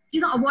 So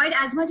avoid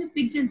as much of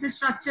fixed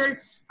infrastructure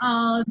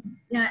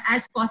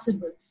as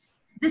possible.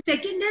 The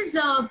second is,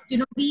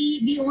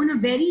 we own a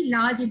very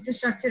large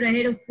infrastructure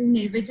ahead of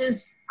Pune, which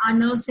is our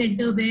nerve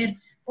center where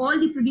all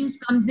the produce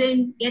comes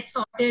in, gets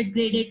sorted,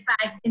 graded,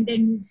 packed, and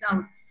then moves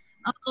out.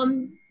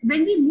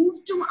 When we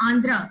moved to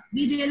Andhra,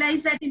 we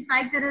realized that in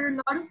fact there are a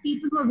lot of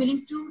people who are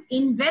willing to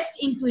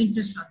invest into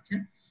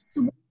infrastructure.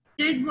 So what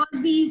we did was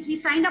we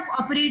signed up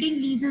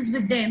operating leases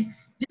with them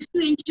just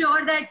to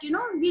ensure that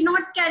we're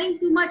not carrying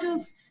too much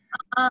of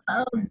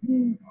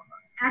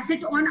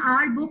asset on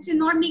our books and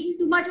not making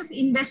too much of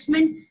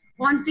investment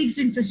on fixed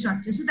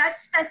infrastructure. So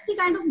that's the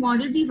kind of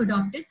model we've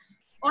adopted.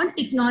 On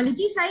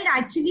technology side,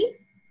 actually,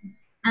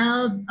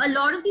 a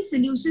lot of the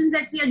solutions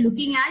that we are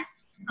looking at,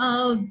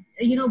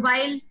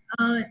 while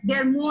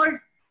they're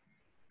more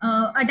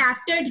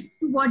adapted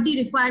to what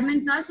the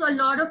requirements are. So a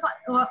lot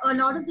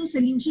of the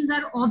solutions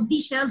are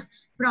off-the-shelf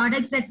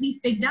products that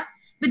we've picked up.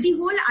 But the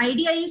whole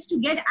idea is to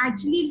get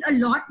actually a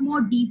lot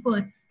more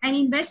deeper and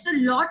invest a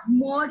lot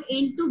more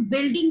into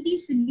building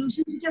these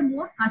solutions which are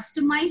more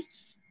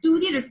customized to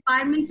the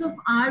requirements of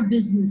our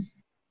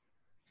business.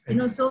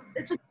 So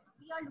we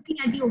are looking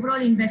at the overall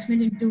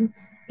investment into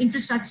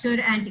infrastructure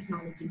and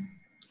technology.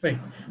 Right.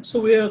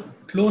 So we are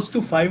close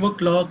to 5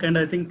 o'clock, and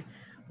I think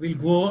we'll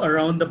go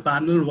around the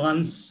panel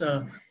once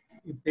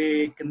if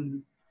they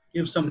can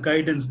give some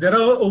guidance. There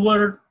are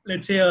over,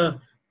 let's say,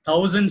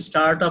 1,000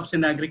 startups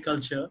in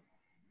agriculture,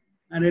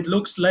 and it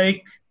looks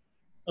like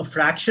a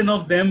fraction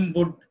of them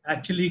would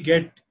actually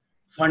get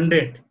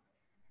funded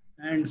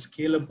and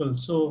scalable.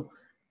 So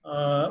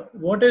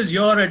what is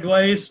your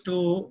advice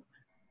to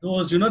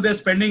those, they're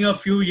spending a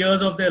few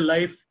years of their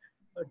life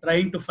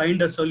trying to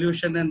find a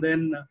solution, and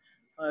then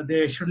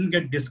they shouldn't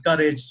get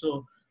discouraged.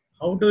 So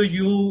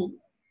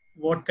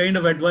what kind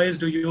of advice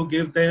do you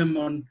give them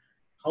on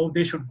how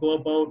they should go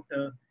about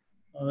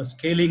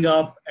scaling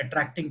up,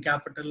 attracting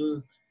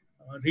capital,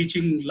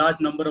 reaching large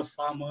number of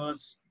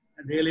farmers,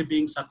 and really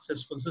being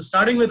successful? So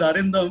starting with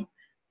Arindam,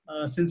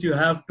 since you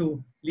have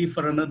to leave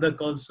for another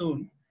call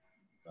soon,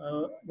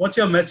 what's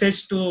your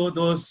message to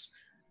those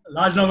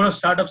large number of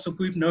startups who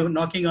keep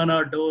knocking on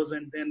our doors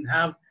and then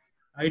have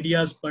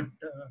ideas, but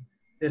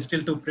they're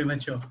still too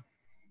premature?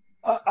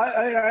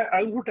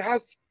 I would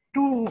have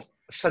two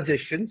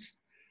suggestions.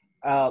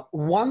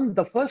 One,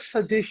 the first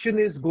suggestion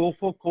is go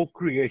for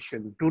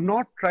co-creation. Do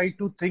not try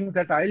to think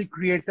that I'll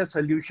create a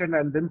solution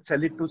and then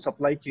sell it to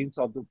supply chains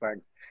of the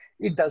banks.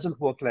 It doesn't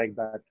work like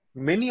that.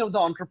 Many of the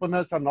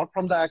entrepreneurs are not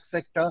from the ag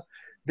sector.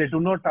 They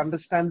do not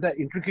understand the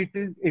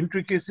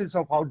intricacies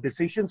of how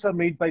decisions are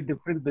made by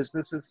different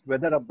businesses,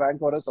 whether a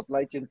bank or a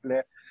supply chain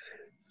player.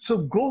 So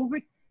go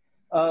with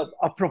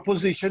a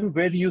proposition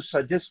where you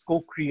suggest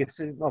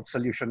co-creation of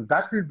solution.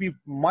 That will be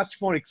much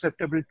more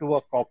acceptable to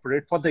a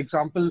corporate. For the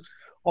example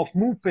of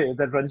MovePay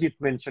that Ranjit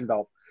mentioned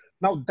of.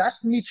 Now that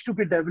needs to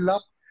be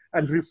developed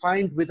and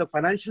refined with a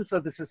financial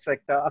services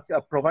sector,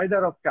 a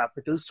provider of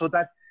capital, so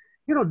that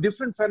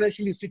different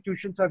financial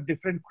institutions have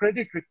different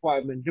credit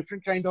requirements,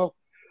 different kind of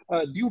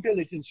due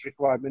diligence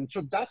requirements.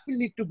 So that will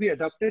need to be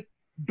adapted.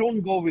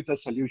 Don't go with a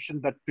solution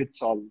that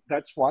fits all.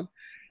 That's one.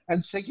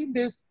 And second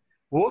is,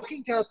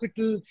 working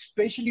capital,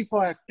 especially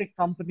for ag-tech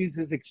companies,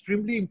 is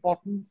extremely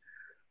important.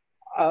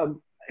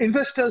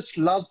 Investors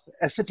love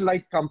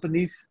asset-light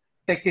companies,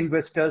 tech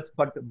investors,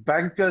 but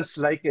bankers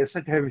like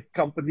asset-heavy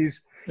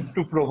companies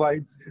to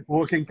provide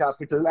working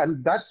capital.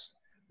 And that's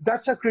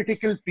a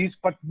critical piece.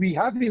 But we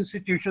have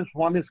institutions,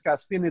 one is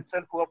Caspian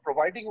itself, who are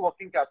providing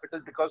working capital,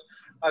 because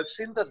I've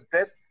seen the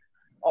death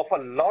of a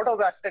lot of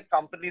ag-tech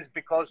companies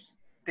because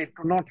they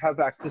do not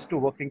have access to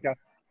working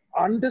capital.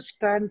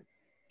 Understand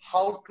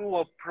how to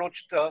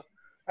approach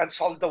and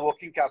solve the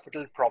working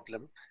capital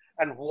problem,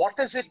 and what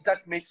is it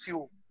that makes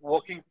you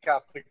working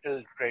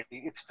capital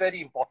ready. It's very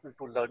important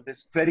to learn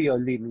this very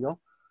early in your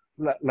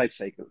life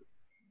cycle.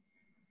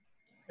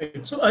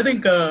 Right. So I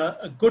think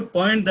a good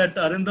point that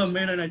Arindam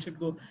made, and I should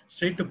go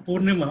straight to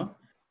Purnima.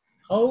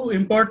 How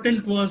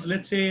important was,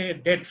 let's say,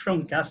 debt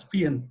from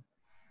Caspian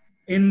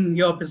in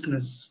your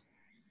business?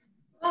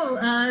 Oh,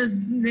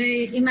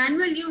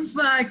 Emmanuel, you've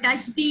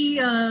touched the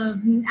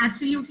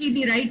absolutely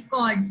the right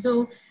chord.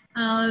 So,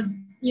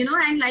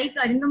 and like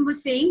Arindam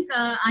was saying,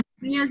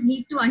 entrepreneurs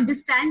need to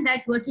understand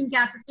that working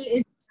capital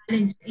is a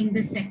challenge in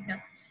this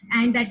sector,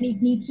 and that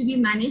it needs to be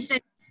managed.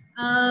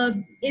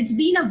 And it's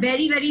been a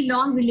very, very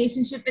long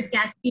relationship with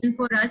Caspian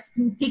for us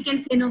through thick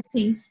and thin of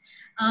things.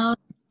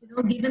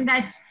 Given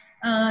that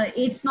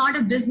it's not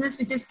a business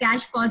which is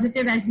cash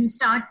positive as you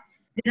start,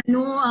 there are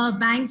no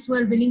banks who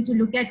are willing to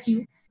look at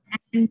you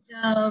and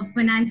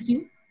finance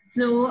you.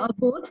 So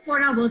both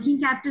for our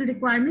working capital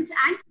requirements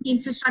and the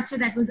infrastructure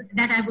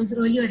that I was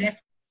earlier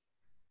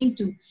referring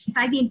to. In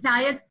fact, the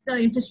entire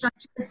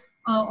infrastructure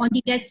on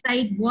the debt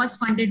side was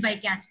funded by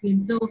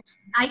Caspian. So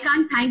I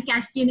can't thank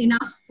Caspian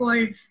enough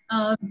for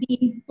the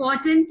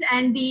important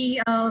and they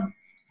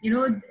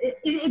played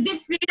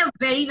a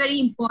very, very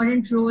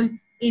important role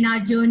in our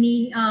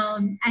journey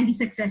and the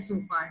success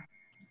so far.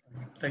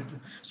 Thank you.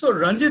 So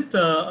Ranjit,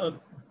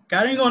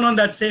 carrying on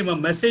that same, a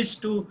message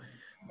to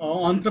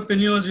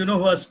entrepreneurs,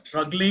 who are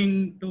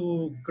struggling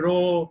to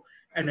grow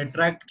and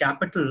attract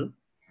capital.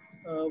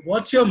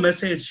 What's your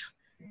message?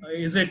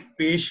 Is it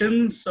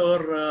patience,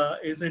 or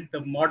is it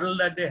the model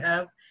that they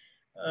have?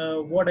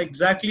 What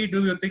exactly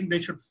do you think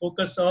they should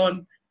focus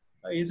on?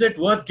 Is it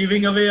worth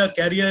giving away a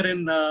career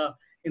in the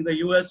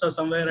US or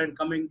somewhere and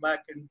coming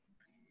back and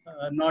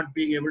not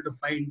being able to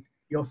find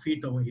your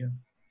feet over here?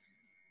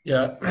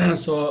 Yeah,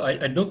 so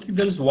I don't think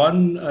there's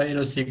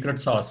one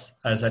secret sauce,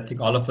 as I think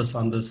all of us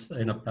on this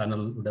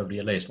panel would have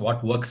realized.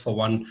 What works for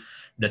one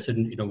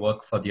doesn't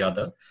work for the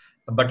other.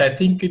 But I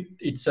think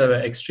it's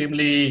a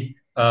extremely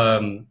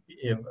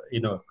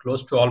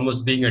close to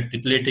almost being a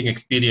titillating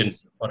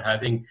experience for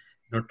having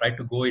tried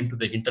to go into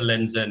the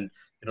hinterlands and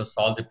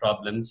solve the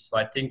problems. So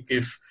I think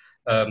if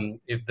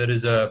there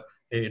is a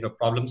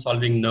problem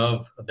solving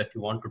nerve that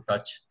you want to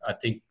touch, I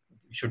think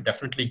you should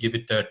definitely give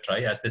it a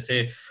try. As they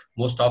say,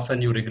 most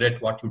often you regret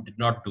what you did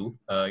not do.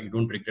 You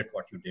don't regret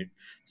what you did.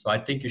 So I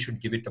think you should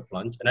give it a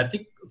plunge. And I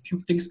think a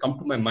few things come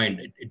to my mind.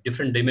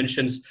 Different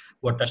dimensions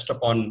were touched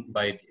upon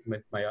by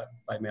my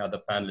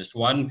other panelists.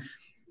 One,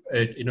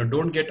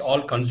 don't get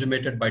all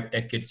consummated by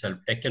tech itself.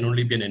 Tech can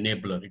only be an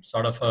enabler. It's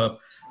sort of an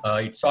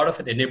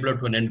enabler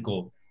to an end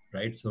goal,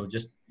 right? So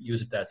just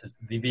use it as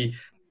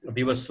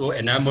we were so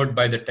enamored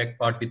by the tech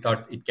part, we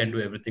thought it can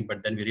do everything,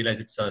 but then we realized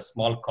it's a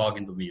small cog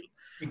in the wheel.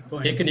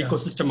 Take an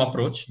ecosystem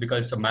approach, because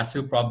it's a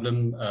massive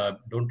problem.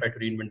 Don't try to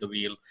reinvent the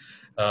wheel.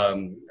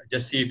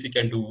 Just see if we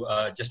can do,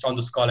 just on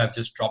this call, I've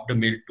just dropped a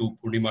mail to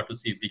Purnima to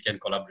see if we can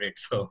collaborate.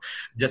 So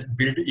just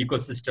build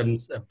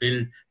ecosystems,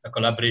 build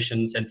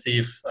collaborations, and see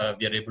if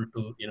we are able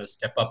to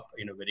step up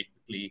very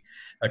quickly.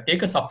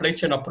 Take a supply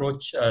chain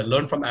approach,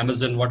 learn from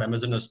Amazon what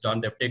Amazon has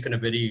done. They've taken a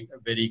very,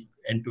 very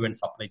end-to-end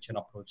supply chain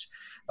approach,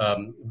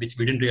 which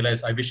we didn't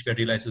realize. I wish we had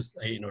realized this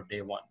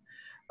day one.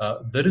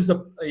 There is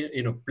a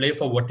play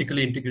for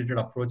vertically integrated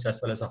approach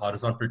as well as a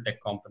horizontal tech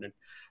component.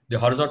 The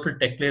horizontal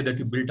tech layer that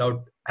you built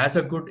out has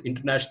a good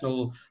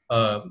international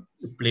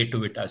play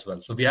to it as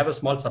well. So we have a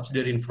small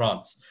subsidiary in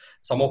France.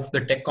 Some of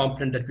the tech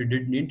component that we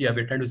did in India,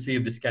 we're trying to see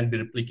if this can be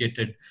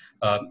replicated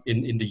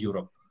in the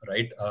Europe.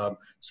 Right.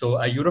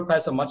 So Europe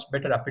has a much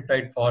better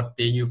appetite for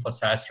paying you for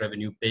SaaS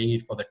revenue, paying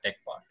it for the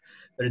tech part.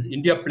 Whereas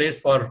India plays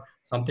for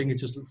something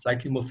which is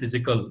slightly more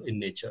physical in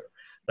nature.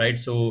 Right.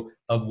 So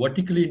a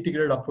vertically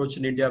integrated approach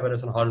in India,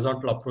 whereas a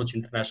horizontal approach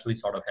internationally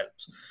sort of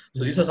helps.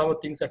 So these are some of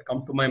the things that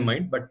come to my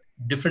mind, but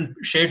different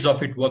shades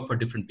of it work for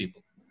different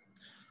people.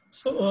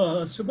 So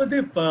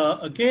Subhadeep,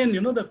 again,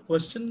 the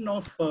question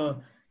of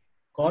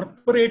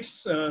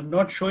corporates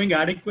not showing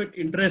adequate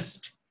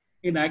interest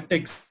in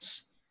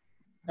AgTechs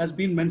has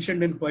been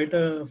mentioned in quite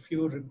a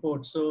few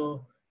reports.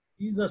 So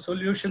these are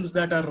solutions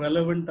that are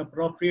relevant,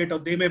 appropriate, or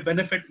they may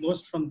benefit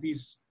most from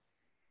these,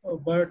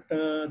 but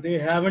they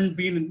haven't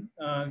been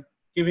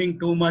giving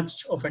too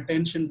much of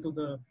attention to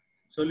the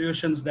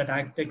solutions that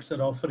AgTechs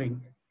are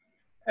offering.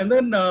 And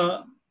then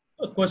a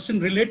question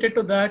related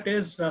to that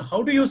is,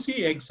 how do you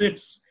see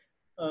exits?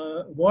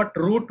 What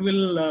route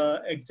will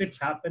exits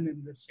happen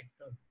in this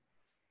sector?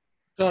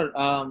 Sure.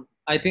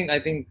 I think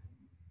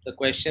the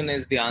question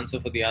is the answer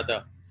for the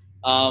other.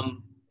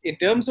 In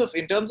terms of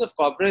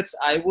corporates,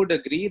 I would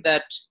agree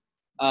that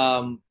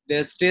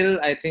they're still,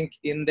 I think,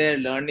 in their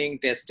learning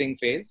testing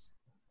phase.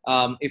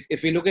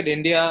 If we look at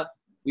India,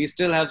 we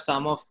still have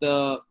some of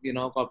the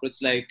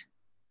corporates like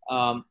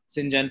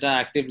Syngenta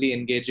actively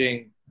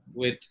engaging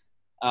with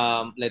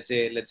let's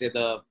say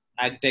the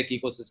ag tech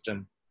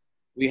ecosystem.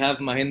 We have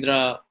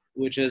Mahindra,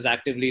 which has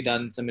actively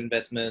done some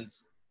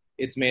investments.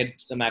 It's made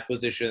some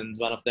acquisitions,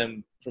 one of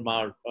them from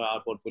our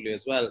portfolio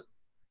as well,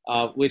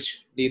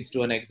 which leads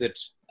to an exit.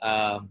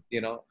 So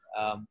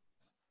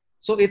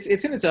it's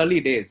in its early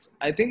days.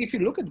 I think if you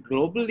look at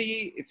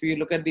globally, if you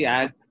look at the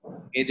ag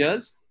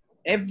majors,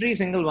 every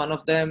single one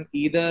of them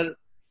either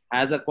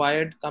has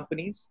acquired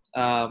companies,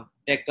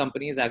 tech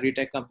companies,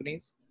 agri-tech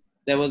companies.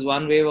 There was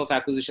one wave of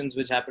acquisitions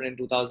which happened in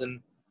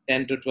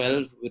 2010 to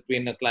 12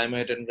 between a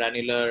climate and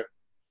granular,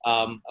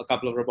 a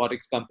couple of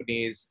robotics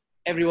companies.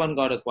 Everyone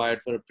got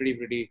acquired for a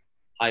pretty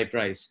high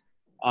price.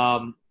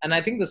 And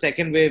I think the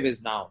second wave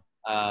is now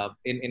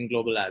in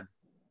global ag,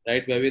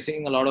 right? Where we're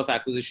seeing a lot of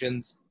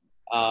acquisitions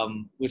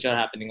which are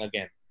happening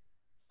again.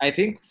 I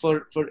think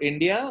for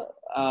India,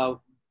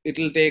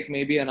 it'll take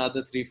maybe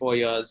another 3-4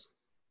 years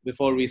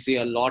before we see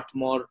a lot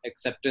more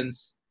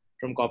acceptance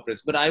from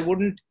corporates. But I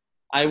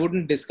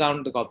wouldn't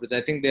discount the corporates.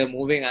 I think they're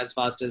moving as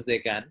fast as they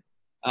can.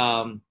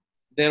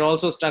 They're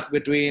also stuck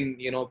between,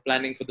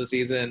 planning for the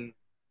season,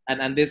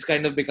 and this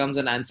kind of becomes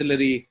an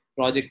ancillary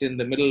project in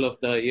the middle of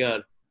the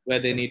year where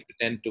they need to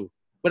tend to.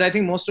 But I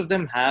think most of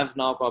them have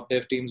now corp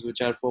dev teams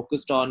which are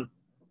focused on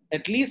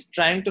at least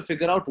trying to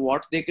figure out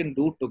what they can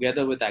do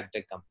together with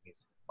agtech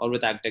companies. or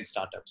with agtech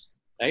startups,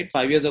 right?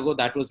 5 years ago,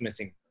 that was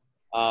missing.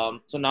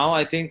 So now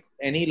I think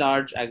any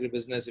large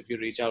agribusiness, if you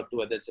reach out to,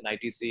 whether it's an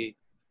ITC,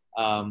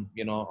 or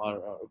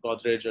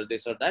Godrej or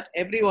this or that,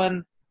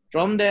 everyone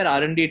from their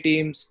R&D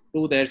teams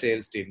to their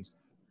sales teams,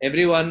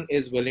 everyone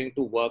is willing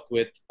to work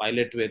with,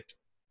 pilot with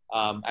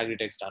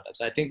agri-tech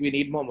startups. I think we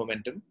need more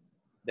momentum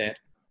there.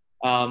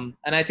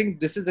 And I think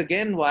this is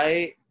again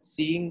why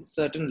seeing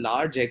certain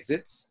large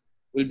exits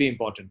will be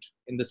important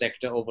in the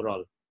sector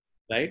overall,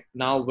 right?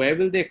 Now, where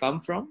will they come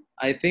from?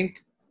 I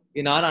think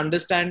in our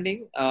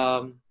understanding,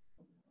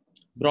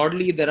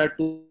 broadly, there are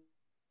two.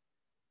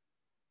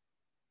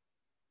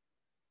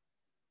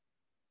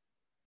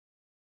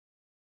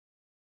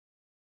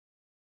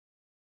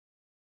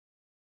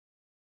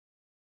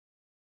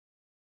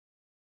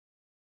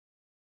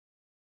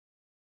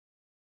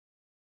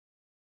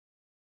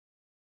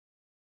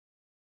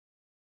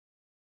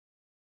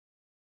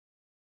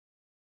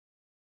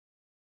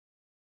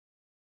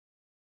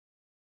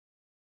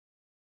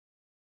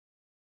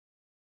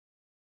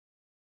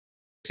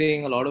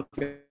 Seeing a lot of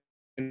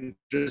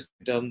interest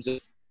in terms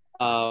of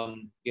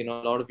a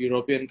lot of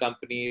European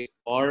companies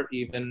or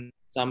even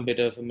some bit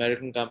of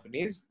American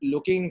companies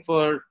looking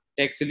for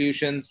tech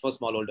solutions for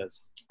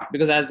smallholders.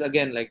 Because as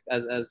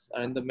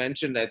Arindam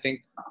mentioned, I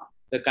think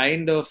the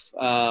kind of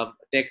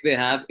tech they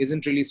have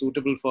isn't really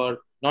suitable for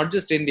not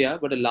just India,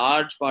 but a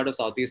large part of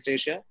Southeast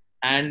Asia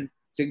and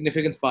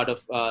significant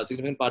parts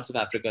of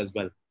Africa as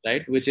well,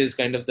 right? Which is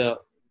kind of the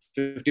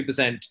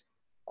 50%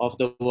 of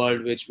the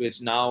world,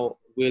 which now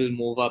will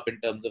move up in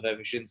terms of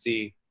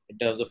efficiency, in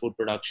terms of food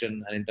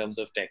production, and in terms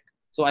of tech.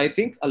 So I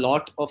think a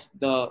lot of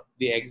the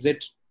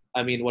exit,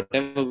 I mean,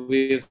 whatever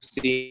we've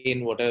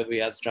seen, whatever we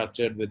have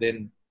structured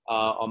within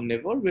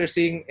Omnivore, we're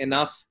seeing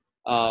enough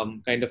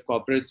kind of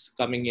corporates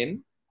coming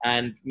in,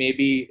 and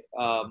maybe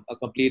a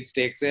complete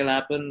stake sale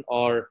happen,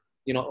 or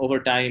over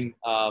time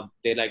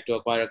they like to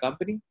acquire a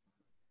company,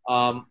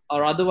 or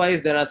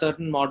otherwise there are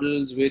certain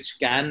models which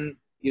can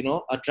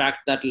attract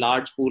that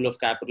large pool of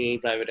capital,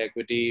 private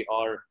equity,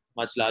 or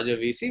much larger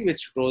VC,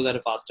 which grows at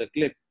a faster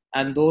clip,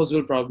 and those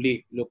will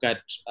probably look at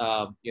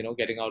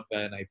getting out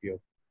by an IPO.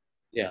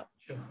 Yeah.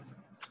 Sure.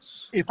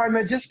 If I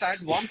may just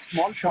add one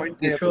small point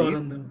here, sure,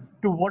 please,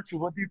 to what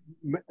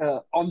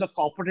on the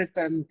corporate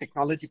and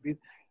technology piece.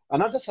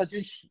 Another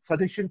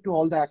suggestion to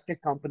all the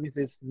agtech companies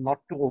is not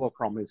to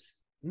overpromise,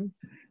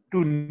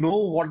 to know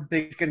what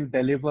they can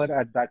deliver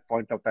at that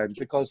point of time,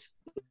 because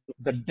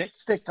the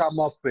decks they come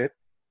up with,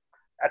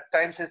 at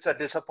times it's a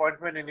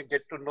disappointment and you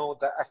get to know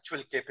the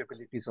actual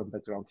capabilities on the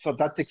ground. So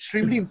that's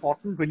extremely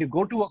important when you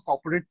go to a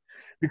corporate,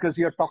 because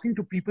you're talking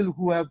to people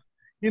who have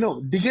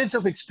decades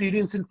of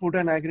experience in food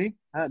and agri.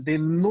 They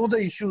know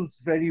the issues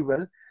very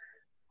well.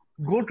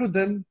 Go to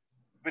them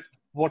with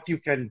what you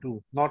can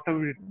do, not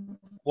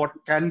what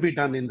can be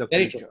done in the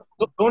Very future.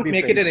 True. Don't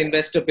make it an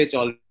investor pitch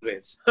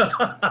always.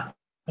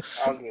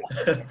 Always.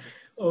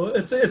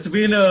 It's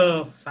been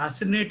a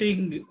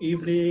fascinating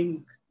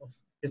evening of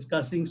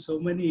discussing so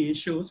many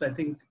issues. I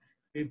think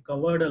we've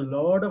covered a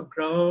lot of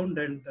ground,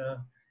 and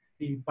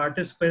the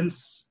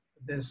participants,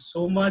 there's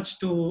so much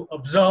to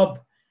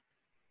absorb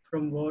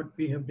from what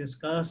we have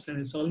discussed, and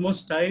it's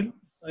almost time.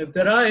 If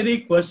there are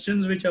any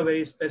questions which are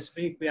very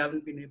specific, we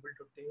haven't been able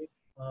to take,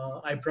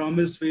 I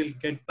promise we'll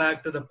get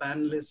back to the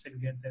panelists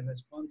and get their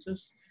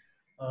responses.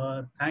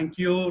 Thank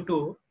you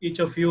to each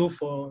of you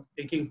for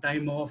taking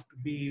time off to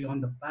be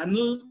on the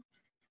panel.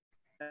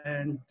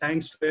 And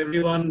thanks to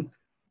everyone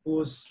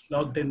who's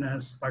logged in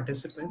as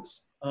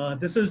participants.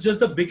 This is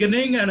just the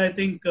beginning, and I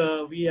think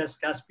we as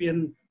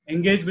Caspian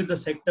engage with the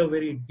sector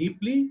very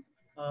deeply.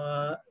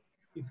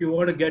 If you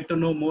want to get to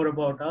know more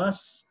about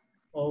us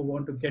or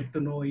want to get to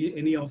know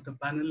any of the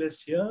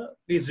panelists here,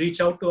 please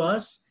reach out to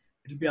us.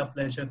 It'll be a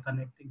pleasure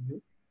connecting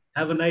you.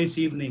 Have a nice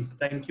evening.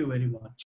 Thank you very much.